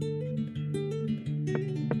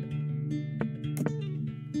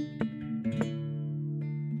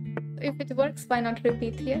 If it works, why not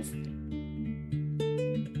repeat? Yes.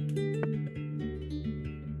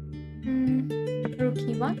 Rook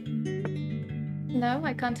e1. No,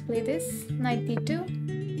 I can't play this. Knight b2.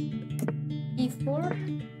 e4.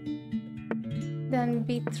 Then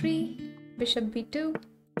b3. Bishop b2.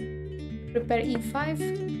 Prepare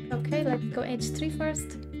e5. Okay, let's go h3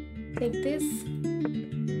 first. Take this.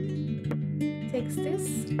 Takes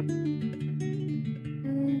this.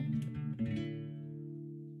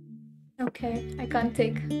 Okay, I can't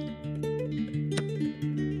take.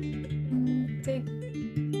 Take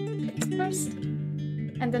this first.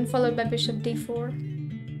 And then followed by bishop d4.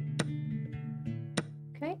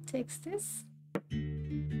 Okay, takes this.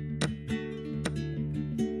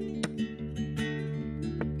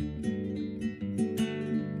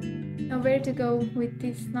 Now where to go with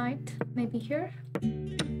this knight? Maybe here.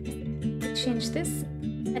 Change this.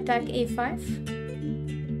 Attack a5.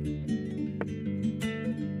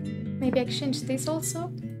 Maybe exchange this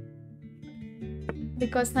also,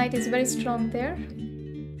 because knight is very strong there.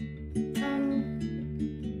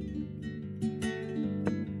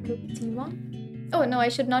 Rook d1. Oh no, I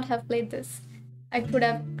should not have played this. I could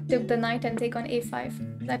have took the knight and take on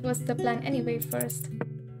a5. That was the plan anyway first.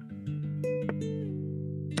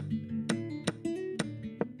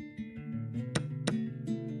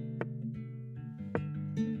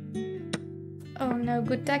 Oh no,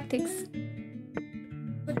 good tactics.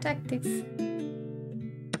 Good tactics.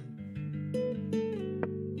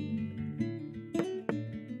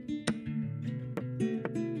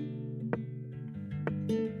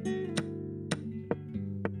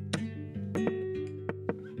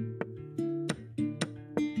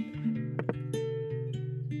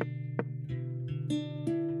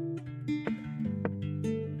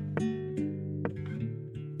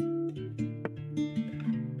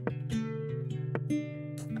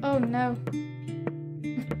 no.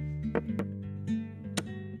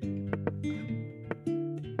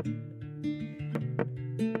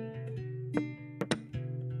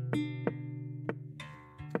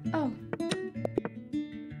 Oh.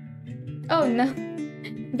 Oh no.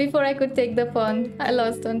 Before I could take the pawn, I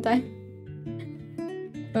lost on time.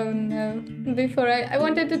 Oh no. Before I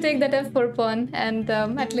wanted to take that f4 pawn and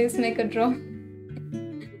at least make a draw.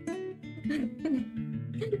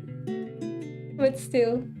 But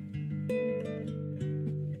still.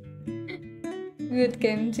 Good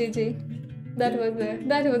game, GG. That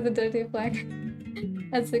was a dirty flag,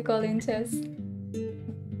 as we call in chess.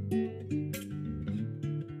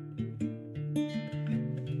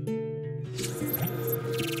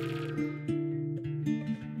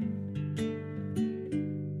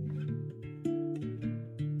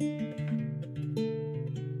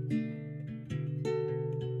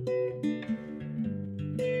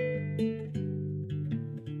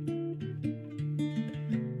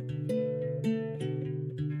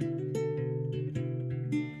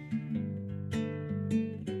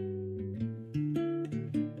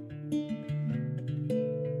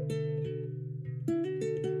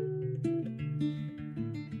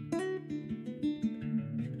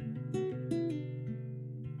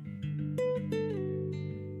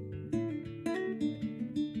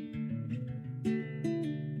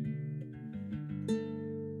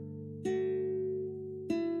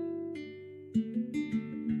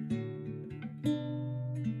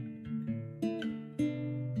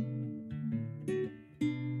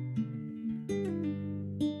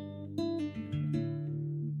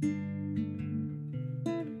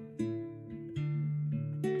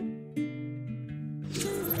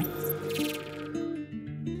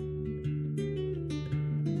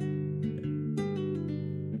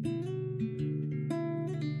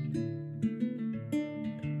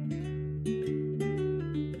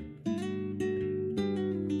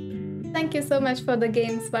 Thank you so much for the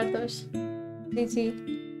games, Bartosz. GG.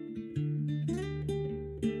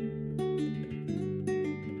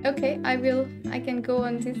 Okay, I can go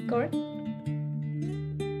on Discord.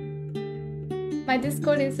 My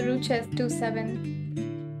Discord is rootchess27.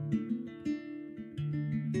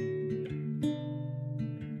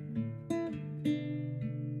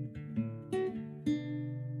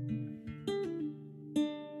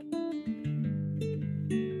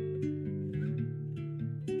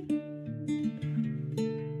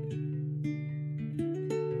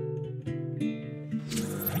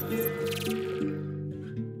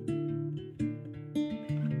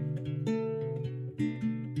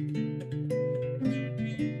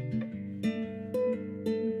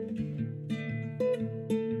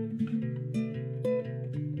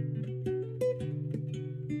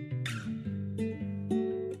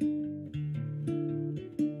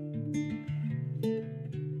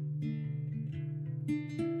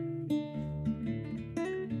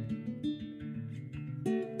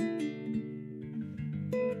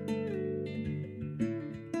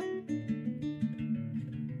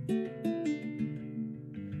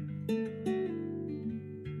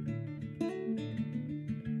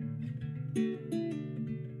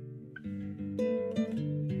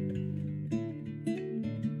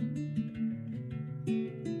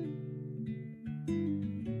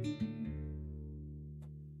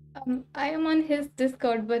 I am on his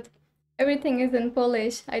Discord, but everything is in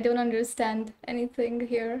Polish. I don't understand anything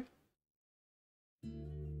here.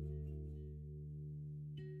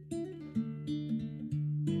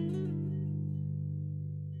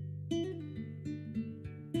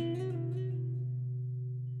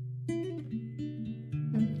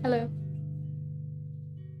 Hello.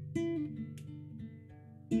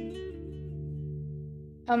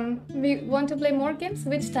 We want to play more games?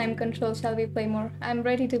 Which time control shall we play more? I'm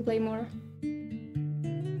ready to play more.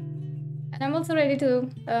 And I'm also ready to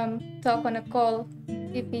talk on a call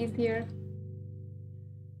if he's here.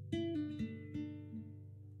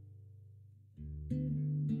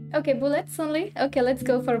 Okay, bullets only? Okay, let's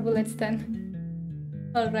go for bullets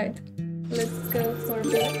then. Alright, let's go for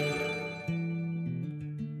bullets.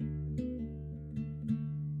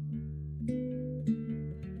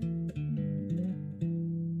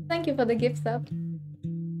 Thank you for the gift sub.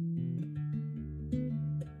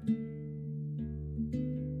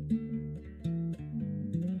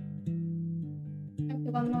 Okay,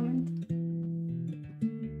 one moment.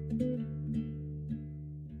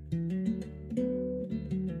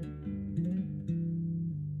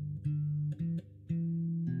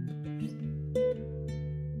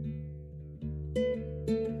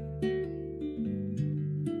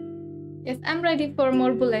 Yes, I'm ready for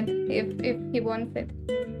more bullet if he wants it.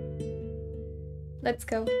 Let's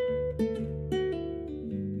go.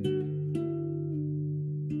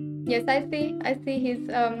 Yes, I see his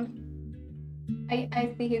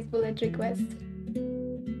I see his bullet request.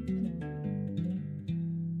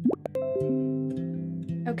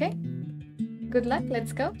 Okay, good luck,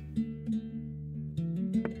 let's go.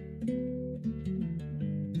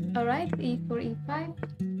 Alright, e4, e5.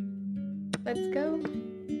 Let's go.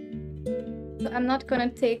 So I'm not gonna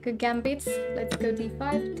take a gambits. Let's go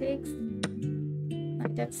d5, takes.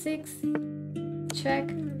 Knight f6. Check.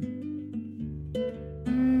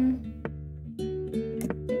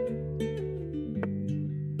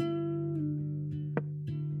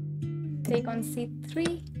 Take on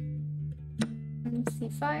c3.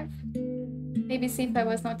 c5. Maybe c5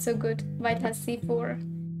 was not so good. White has c4.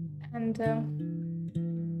 And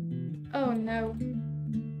oh no.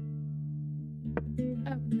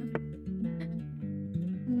 Oh no.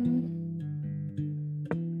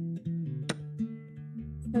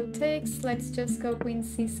 So takes, let's just go queen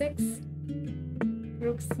c6.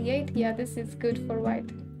 Rook c8. Yeah, this is good for white.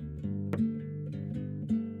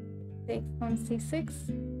 Takes on c6.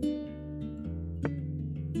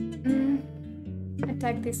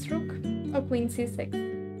 Attack this rook. Or queen c6.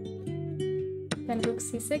 Then rook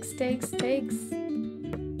c6 takes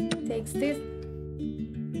this.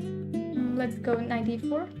 Let's go knight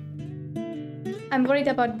e4. I'm worried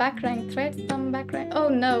about back rank threats. Some back rank. Oh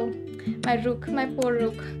no, my rook, my poor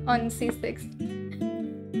rook on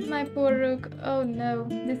c6. My poor rook. Oh no,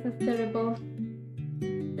 this is terrible.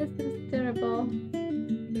 This is terrible.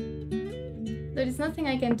 There is nothing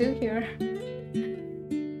I can do here.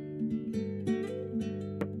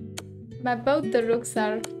 But both the rooks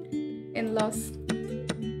are in loss.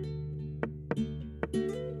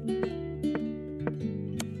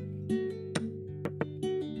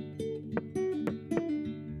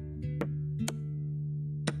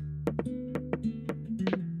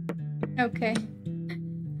 Okay.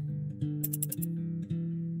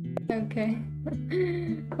 Okay.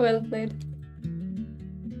 Well played.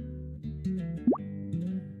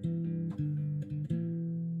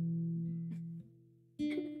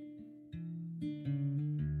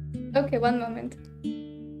 Okay, one moment.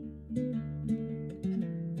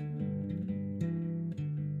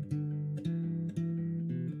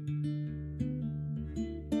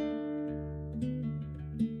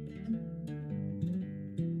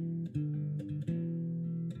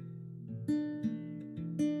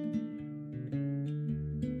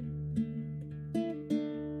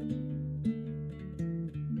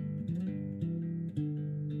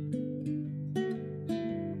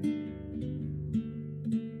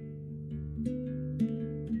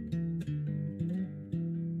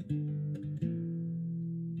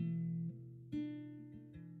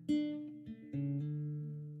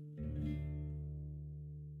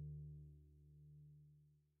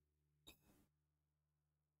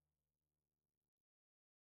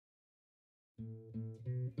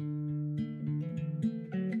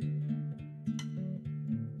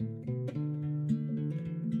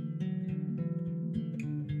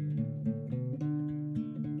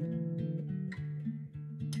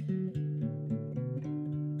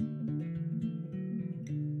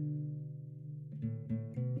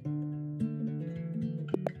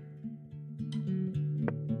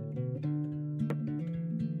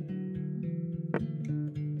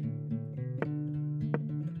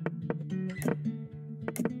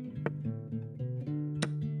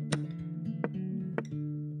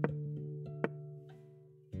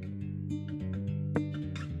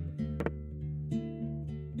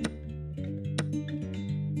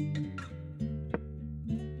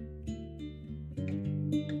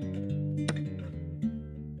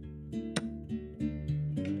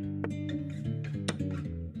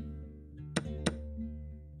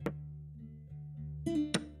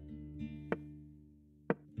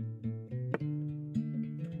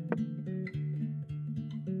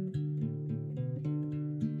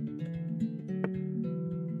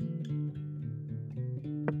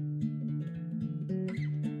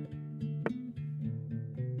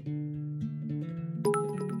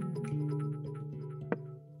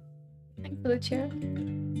 Thanks for the chair.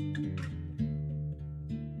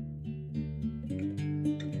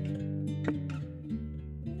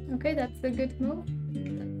 Okay, that's a good move.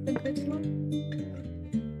 That's a good move.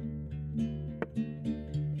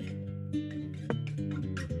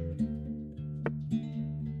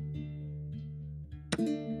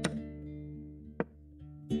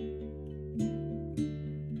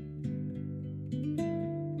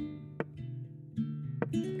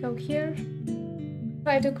 Go here.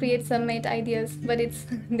 Try to create some mate ideas, but it's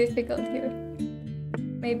difficult here.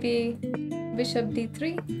 Maybe bishop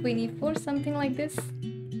d3, queen e4, something like this.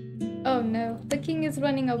 Oh no, the king is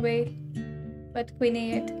running away. But queen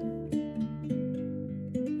a8.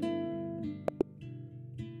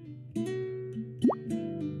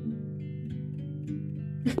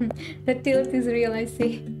 The tilt is real, I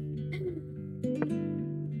see.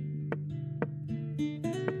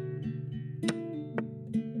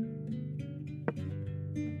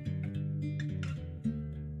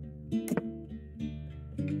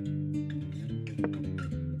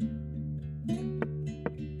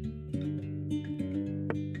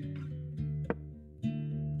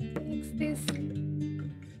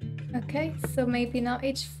 Okay, so maybe now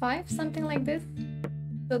h5, something like this,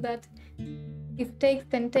 so that if takes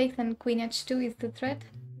then takes and queen h2 is the threat.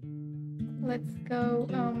 Let's go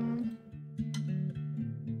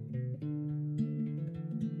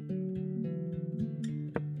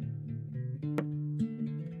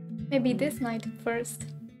maybe this knight first.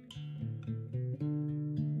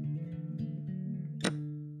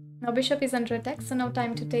 Now bishop is under attack, so now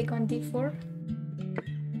time to take on d4.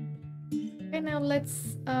 Okay, now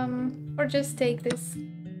let's or just take this.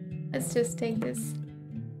 Let's just take this.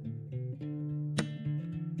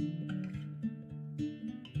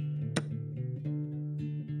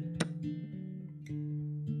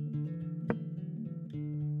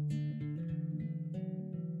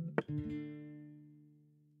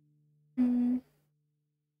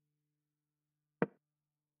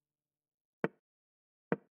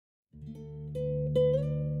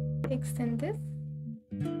 Extend this.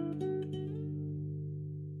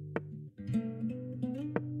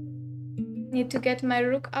 Need to get my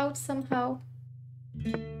rook out somehow.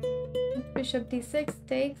 Bishop d6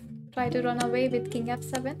 takes. Try to run away with king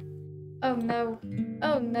f7. Oh no.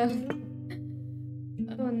 Oh no.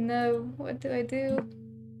 Oh no. What do I do?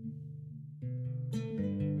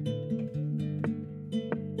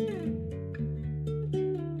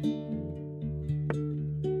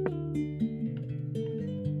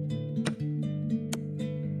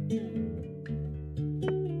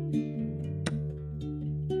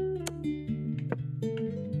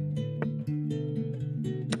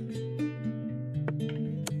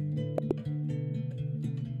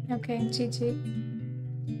 Okay, GG.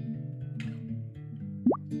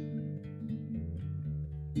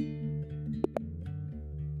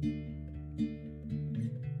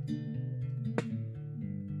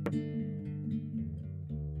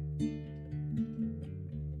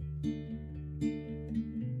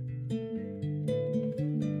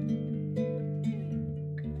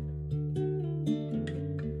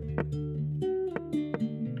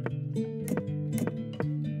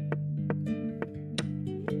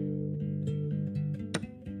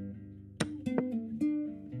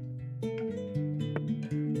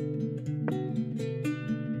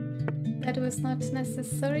 That was not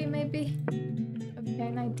necessary, maybe. Okay,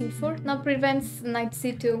 knight d4. Now prevents knight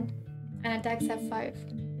c2 and attacks f5.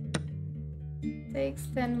 Takes,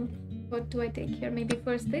 then what do I take here? Maybe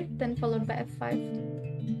first this, then followed by f5.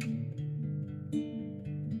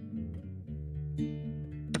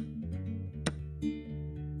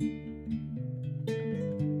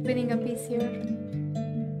 Winning a piece here.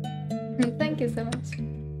 Thank you so much.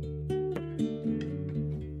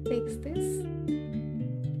 Takes this.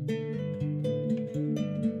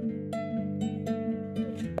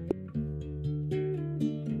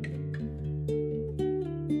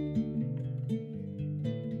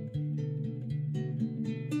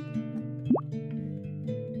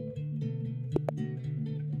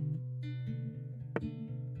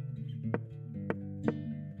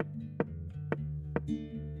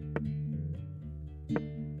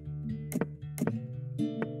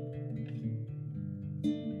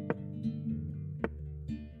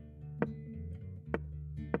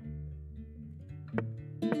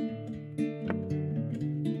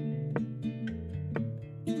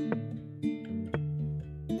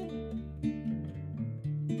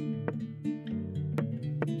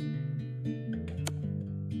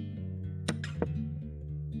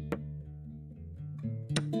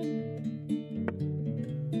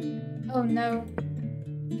 Oh no,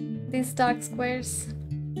 these dark squares.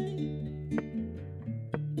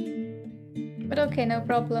 But okay, no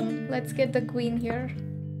problem. Let's get the queen here.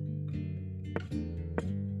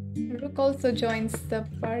 Rook also joins the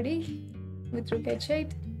party with rook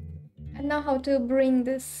h8. And now how to bring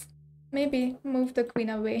this? Maybe move the queen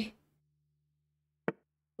away.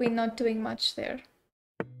 Queen not doing much there.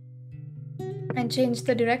 And change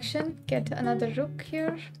the direction. Get another rook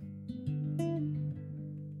here.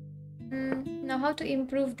 Now how to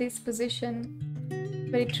improve this position?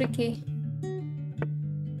 Very tricky.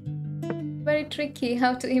 Very tricky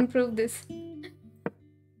how to improve this.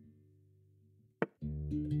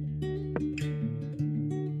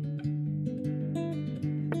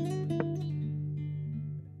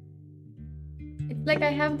 It's like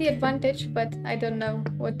I have the advantage, but I don't know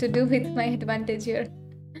what to do with my advantage here.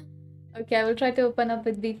 Okay, I will try to open up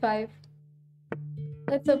with b5.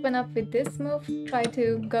 Let's open up with this move. Try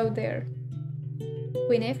to go there.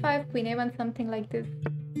 Queen a5, queen a1, something like this.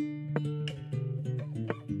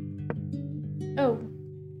 Oh,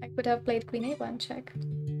 I could have played queen a1 check.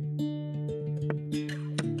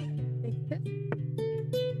 Like this.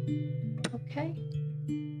 Okay.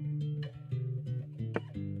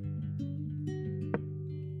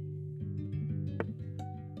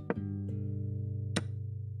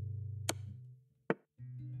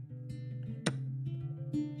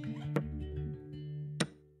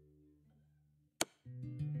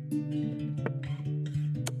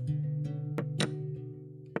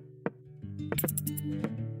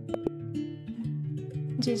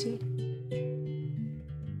 GG.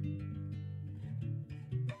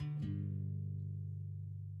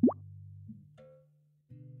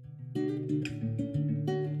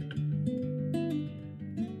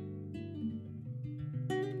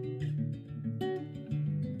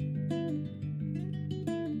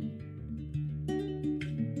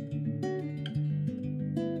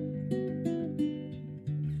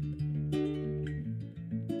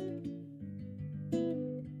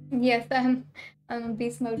 Yes, I'm on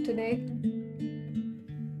beast mode today.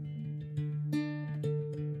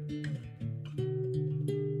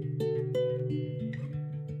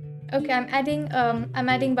 Okay, I'm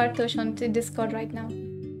adding Bartosz onto Discord right now.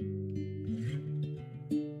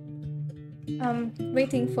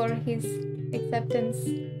 Waiting for his acceptance.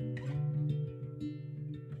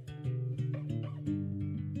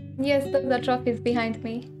 Yes, those are trophies behind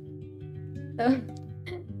me. So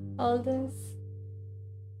all this.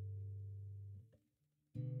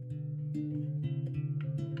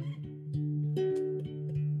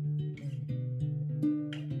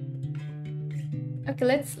 Okay,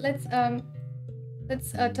 let's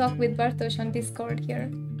talk with Bartosz on Discord here.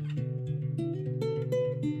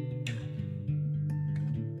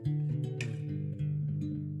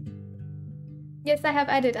 Yes, I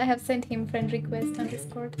have sent him friend request on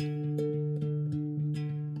Discord.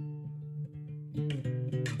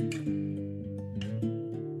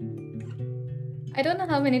 I don't know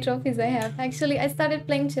how many trophies I have. Actually, I started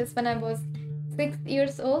playing chess when I was 6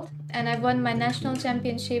 years old, and I won my national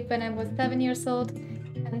championship when I was 7 years old.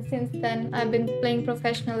 And since then, I've been playing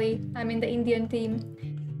professionally. I'm in the Indian team,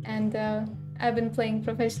 and I've been playing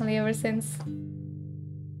professionally ever since.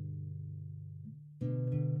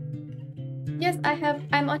 Yes,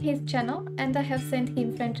 I'm on his channel, and I have sent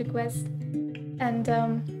him friend request. And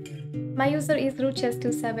my user is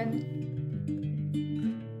rootchess27.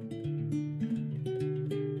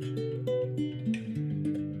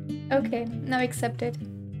 Okay, now accepted.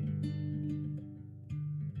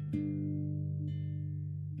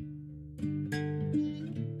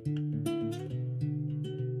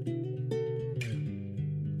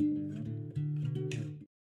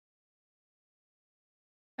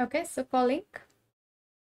 Okay, so calling.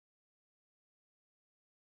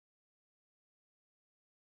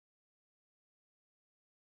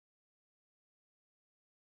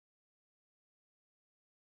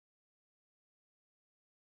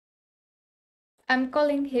 I'm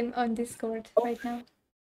calling him on Discord right now.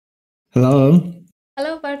 Hello.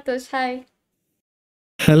 Hello, Bartosz. Hi.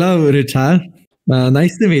 Hello, Richard.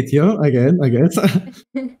 Nice to meet you again, I guess.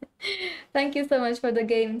 Thank you so much for the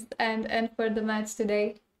games and for the match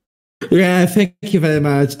today. Yeah, thank you very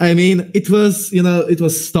much. I mean, it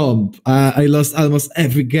was stomp. I lost almost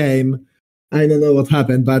every game. I don't know what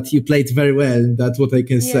happened, but you played very well. That's what I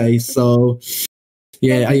can say. So,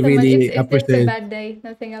 yeah, I really it's appreciate just a it. bad day,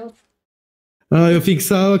 nothing else. Oh, you think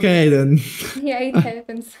so? Okay, then. Yeah, it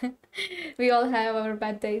happens. We all have our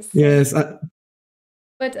bad days. So. Yes.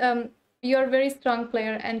 But you're a very strong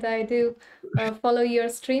player, and I do follow your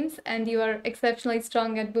streams, and you are exceptionally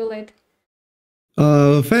strong at Bullet.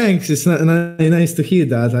 Oh, thanks. It's nice to hear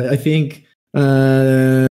that. I think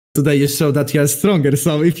today you show that you are stronger.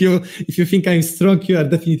 So if you think I'm strong, you are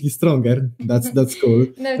definitely stronger. That's cool.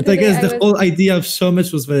 No, but I guess the whole idea of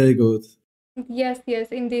showmatch was very good. Yes,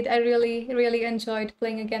 indeed. I really enjoyed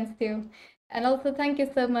playing against you. And also thank you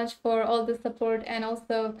so much for all the support and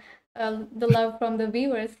also the love from the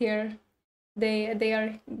viewers here. They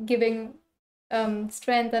are giving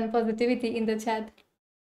strength and positivity in the chat.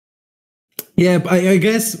 Yeah, I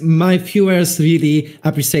guess my viewers really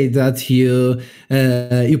appreciate that you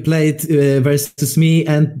played versus me,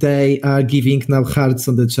 and they are giving now hearts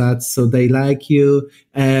on the chat, so they like you,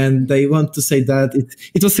 and they want to say that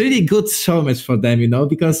it was really good show match for them,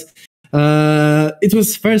 because it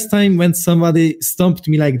was first time when somebody stomped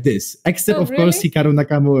me like this, except of course Hikaru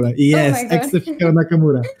Nakamura. Yes, except Hikaru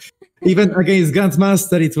Nakamura. even against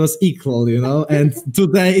Grandmaster, it was equal, And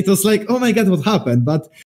today it was like, oh my god, what happened? But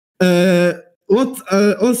what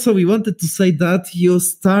also we wanted to say that you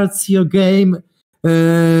start your game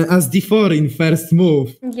as d4 in first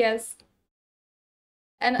move. Yes.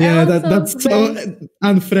 And Yeah, I also, that's so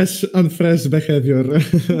unfresh behavior.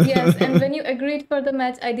 Yes, and when you agreed for the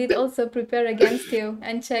match, I did also prepare against you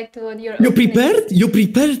and checked what your You openings. prepared? You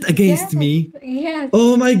prepared against me? Yes.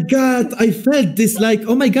 Oh my god, I felt this like,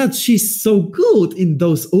 oh my god, she's so good in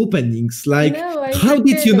those openings. Like, No, I how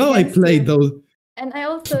did you prepared know I against played you. those? And I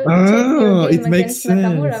also checked your Oh, game it makes against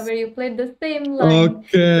Nakamura, sense. where you played the same line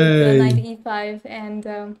with knight Okay. e5 and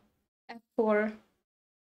f4.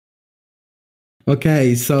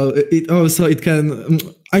 Okay, so it can.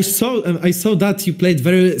 I saw that you played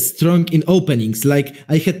very strong in openings. Like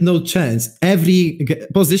I had no chance. Every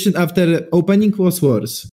position after opening was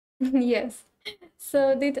worse. Yes.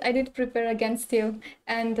 So I did prepare against you,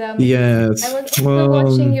 and Yes. I was also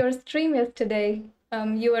watching your stream yesterday.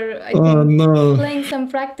 You were, I Oh think, no. playing some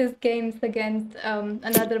practice games against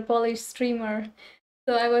another Polish streamer.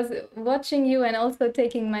 So I was watching you and also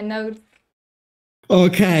taking my notes.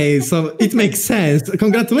 Okay, so it makes sense.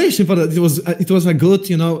 Congratulations for that. It was a good,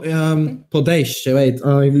 podejście. Wait,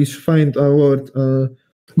 I will find a word.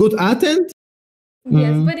 Good attempt.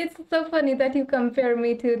 Yes, but it's so funny that you compare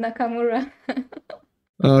me to Nakamura.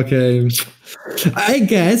 Okay. I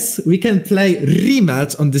guess we can play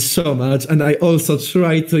rematch on this show match, and I also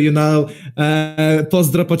try to,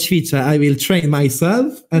 pozdro poćwiczę. I will train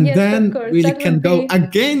myself, and Yes, then of course. we That can would go be...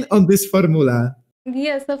 again on this formula.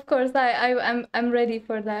 Yes, of course. I'm ready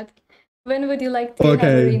for that. When would you like to have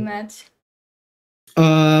a rematch?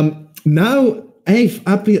 Now 8th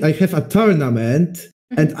April I have a tournament,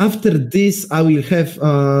 and after this I will have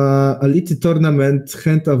a little tournament,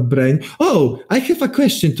 Hand of Brain. Oh, I have a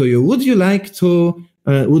question to you. Would you like to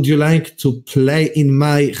play in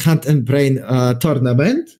my Hand and Brain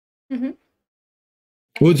tournament? Mm-hmm.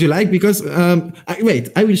 Would you like? Because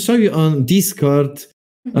I will show you on Discord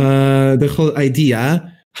the whole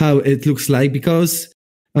idea, how it looks like. Because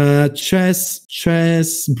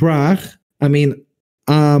chess brach. Aman.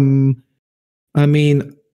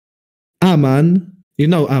 You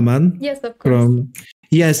know Aman? Yes, of course.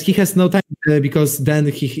 Yes, he has no time because then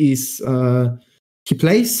he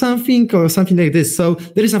plays something or something like this. So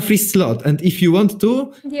there is a free slot, and if you want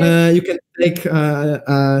to, you can take.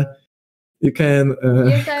 You can.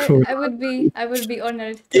 Yes, I would be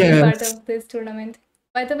honored to be part of this tournament.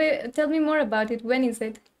 By the way, tell me more about it. When is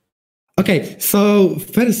it? Okay, so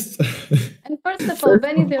first. And first of all,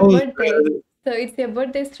 when is your birthday? So it's your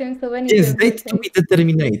birthday stream. So when is your birthday? Yes, date to be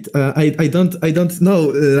determined. I don't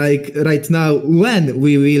know like right now when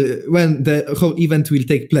the whole event will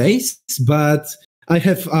take place, but I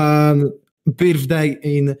have birthday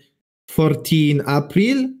in 14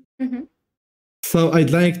 April. Mm-hmm. So I'd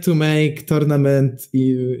like to make tournament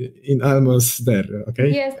in almost there. Okay.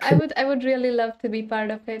 Yes, I would really love to be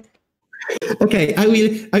part of it. Okay, I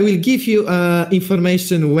will give you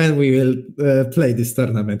information when we will play this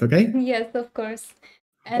tournament. Okay. Yes, of course.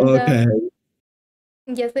 And okay.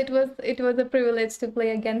 Yes, it was a privilege to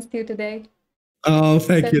play against you today. Oh,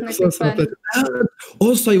 thank you. So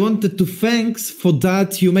also, I wanted to thanks for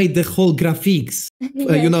that you made the whole graphics.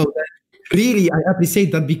 Yes. Really, I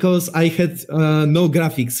appreciate that because I had no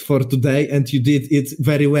graphics for today and you did it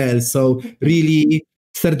very well. So really,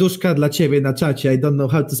 serduszka dla ciebie na czacie. I don't know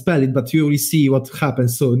how to spell it, but you will see what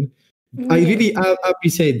happens soon. Yes. I really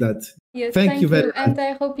appreciate that. Yes, thank you very much. And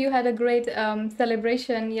I hope you had a great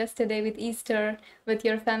celebration yesterday with Easter with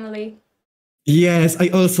your family. Yes, I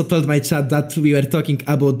also told my chat that we were talking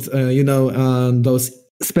about, those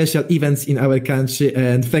special events in our country,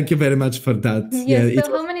 and thank you very much for that. Yes,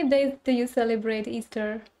 so how many days do you celebrate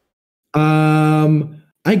Easter?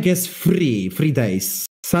 I guess three days.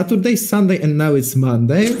 Saturday, Sunday, and now it's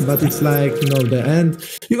Monday, but it's like, the end.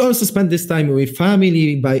 You also spend this time with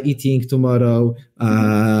family by eating tomorrow,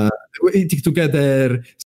 eating together,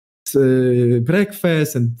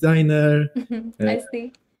 breakfast and dinner. I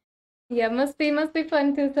see. Yeah, must be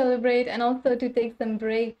fun to celebrate and also to take some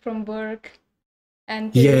break from work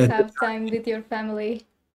and to have time with your family.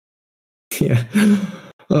 Yeah.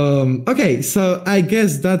 Okay, so I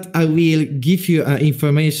guess that I will give you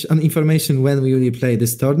information when we will play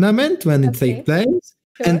this tournament, when it takes place.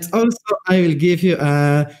 Sure. And also I will give you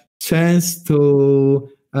a chance to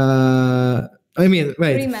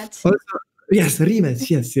rematch. Also, yes, rematch.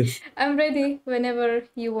 Yes. I'm ready whenever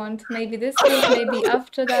you want. Maybe this week, maybe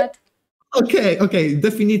after that. Okay,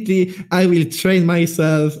 definitely I will train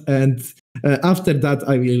myself and After that,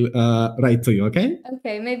 I will write to you. Okay.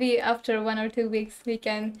 Okay, maybe after 1 or 2 weeks we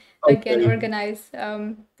can Okay. again organize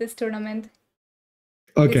this tournament.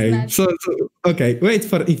 Okay. match. Okay. Wait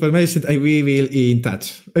for information. We will in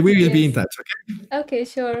touch. We will be in Yes. touch. Okay. Okay,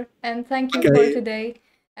 sure. And thank you for Okay. today.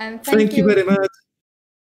 And Thank you very much.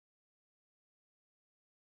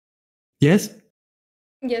 Yes.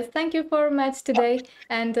 Yes, thank you for match today.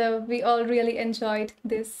 And we all really enjoyed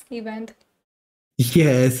this event.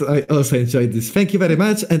 Yes, I also enjoyed this. Thank you very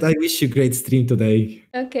much, and I wish you great stream today.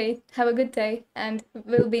 Okay, have a good day, and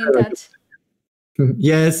we'll be in touch.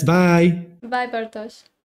 Yes, bye. Bye, Bartosz.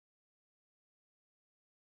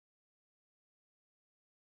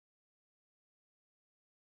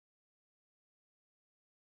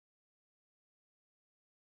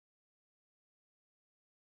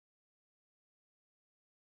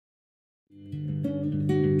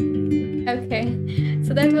 Okay,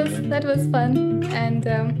 so that was fun, and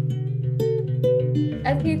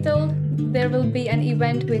as he told, there will be an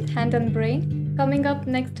event with Hand and Brain coming up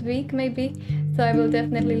next week, maybe. So I will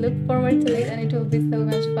definitely look forward to it, and it will be so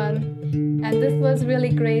much fun. And this was really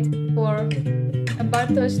great for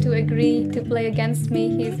Bartosz to agree to play against me.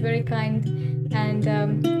 He's very kind, and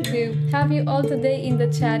to have you all today in the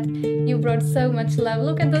chat, you brought so much love.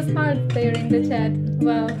 Look at those hearts there in the chat.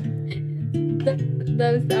 Wow.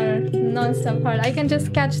 Those are non-stop hearts. I can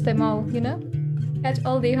just catch them all, you know? Catch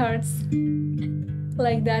all the hearts.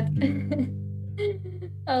 Like that.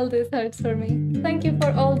 All these hearts for me. Thank you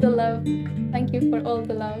for all the love. Thank you for all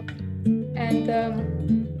the love. And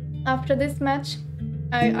after this match,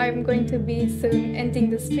 I'm going to be soon ending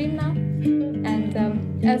the stream now. And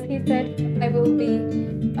as he said, I will be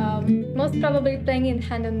most probably playing in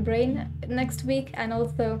Hand and Brain next week, and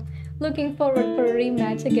also looking forward for a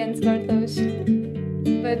rematch against Bartosz.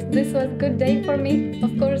 But this was a good day for me.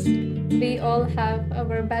 Of course, we all have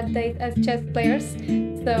our bad days as chess players,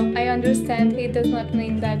 so I understand it does not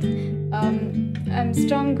mean that I'm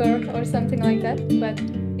stronger or something like that, but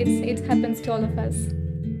it happens to all of us.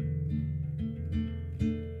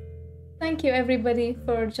 Thank you everybody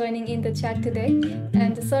for joining in the chat today,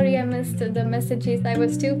 and sorry I missed the messages. I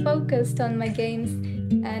was too focused on my games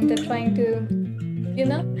and trying to, you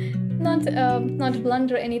know, not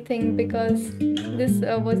blunder anything, because this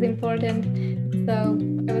was important. So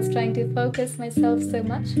I was trying to focus myself so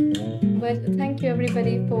much. But thank you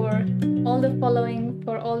everybody for all the following,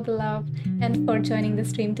 for all the love, and for joining the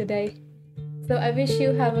stream today. So I wish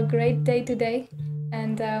you have a great day today,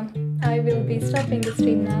 and I will be stopping the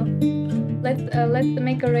stream now. Let's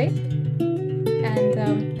make a raid,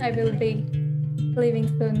 and I will be leaving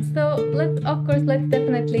soon. So let's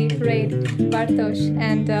definitely raid Bartosz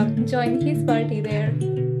and join his party there.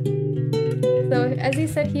 So as he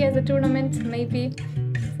said, he has a tournament maybe,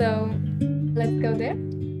 so let's go there.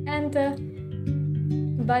 And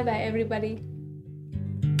bye bye everybody.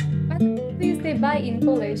 What do you say bye in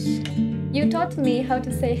Polish? You taught me how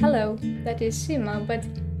to say hello, that is Shima, but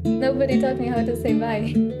nobody taught me how to say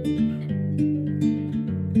bye.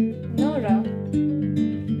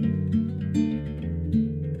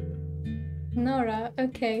 Nora,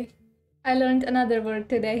 okay. I learned another word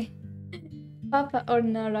today. Papa or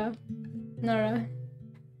Nora. Nora.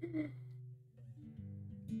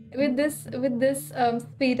 With this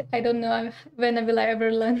speed, I don't know when will I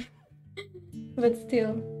ever learn. But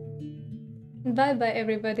still. Bye bye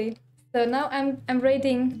everybody. So now I'm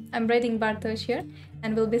raiding Bartosz here,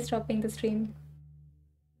 and we'll be stopping the stream.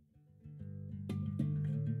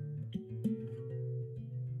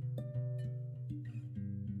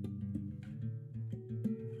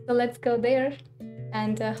 So let's go there,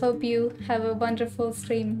 and hope you have a wonderful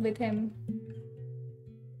stream with him.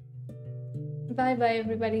 Bye bye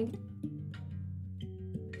everybody.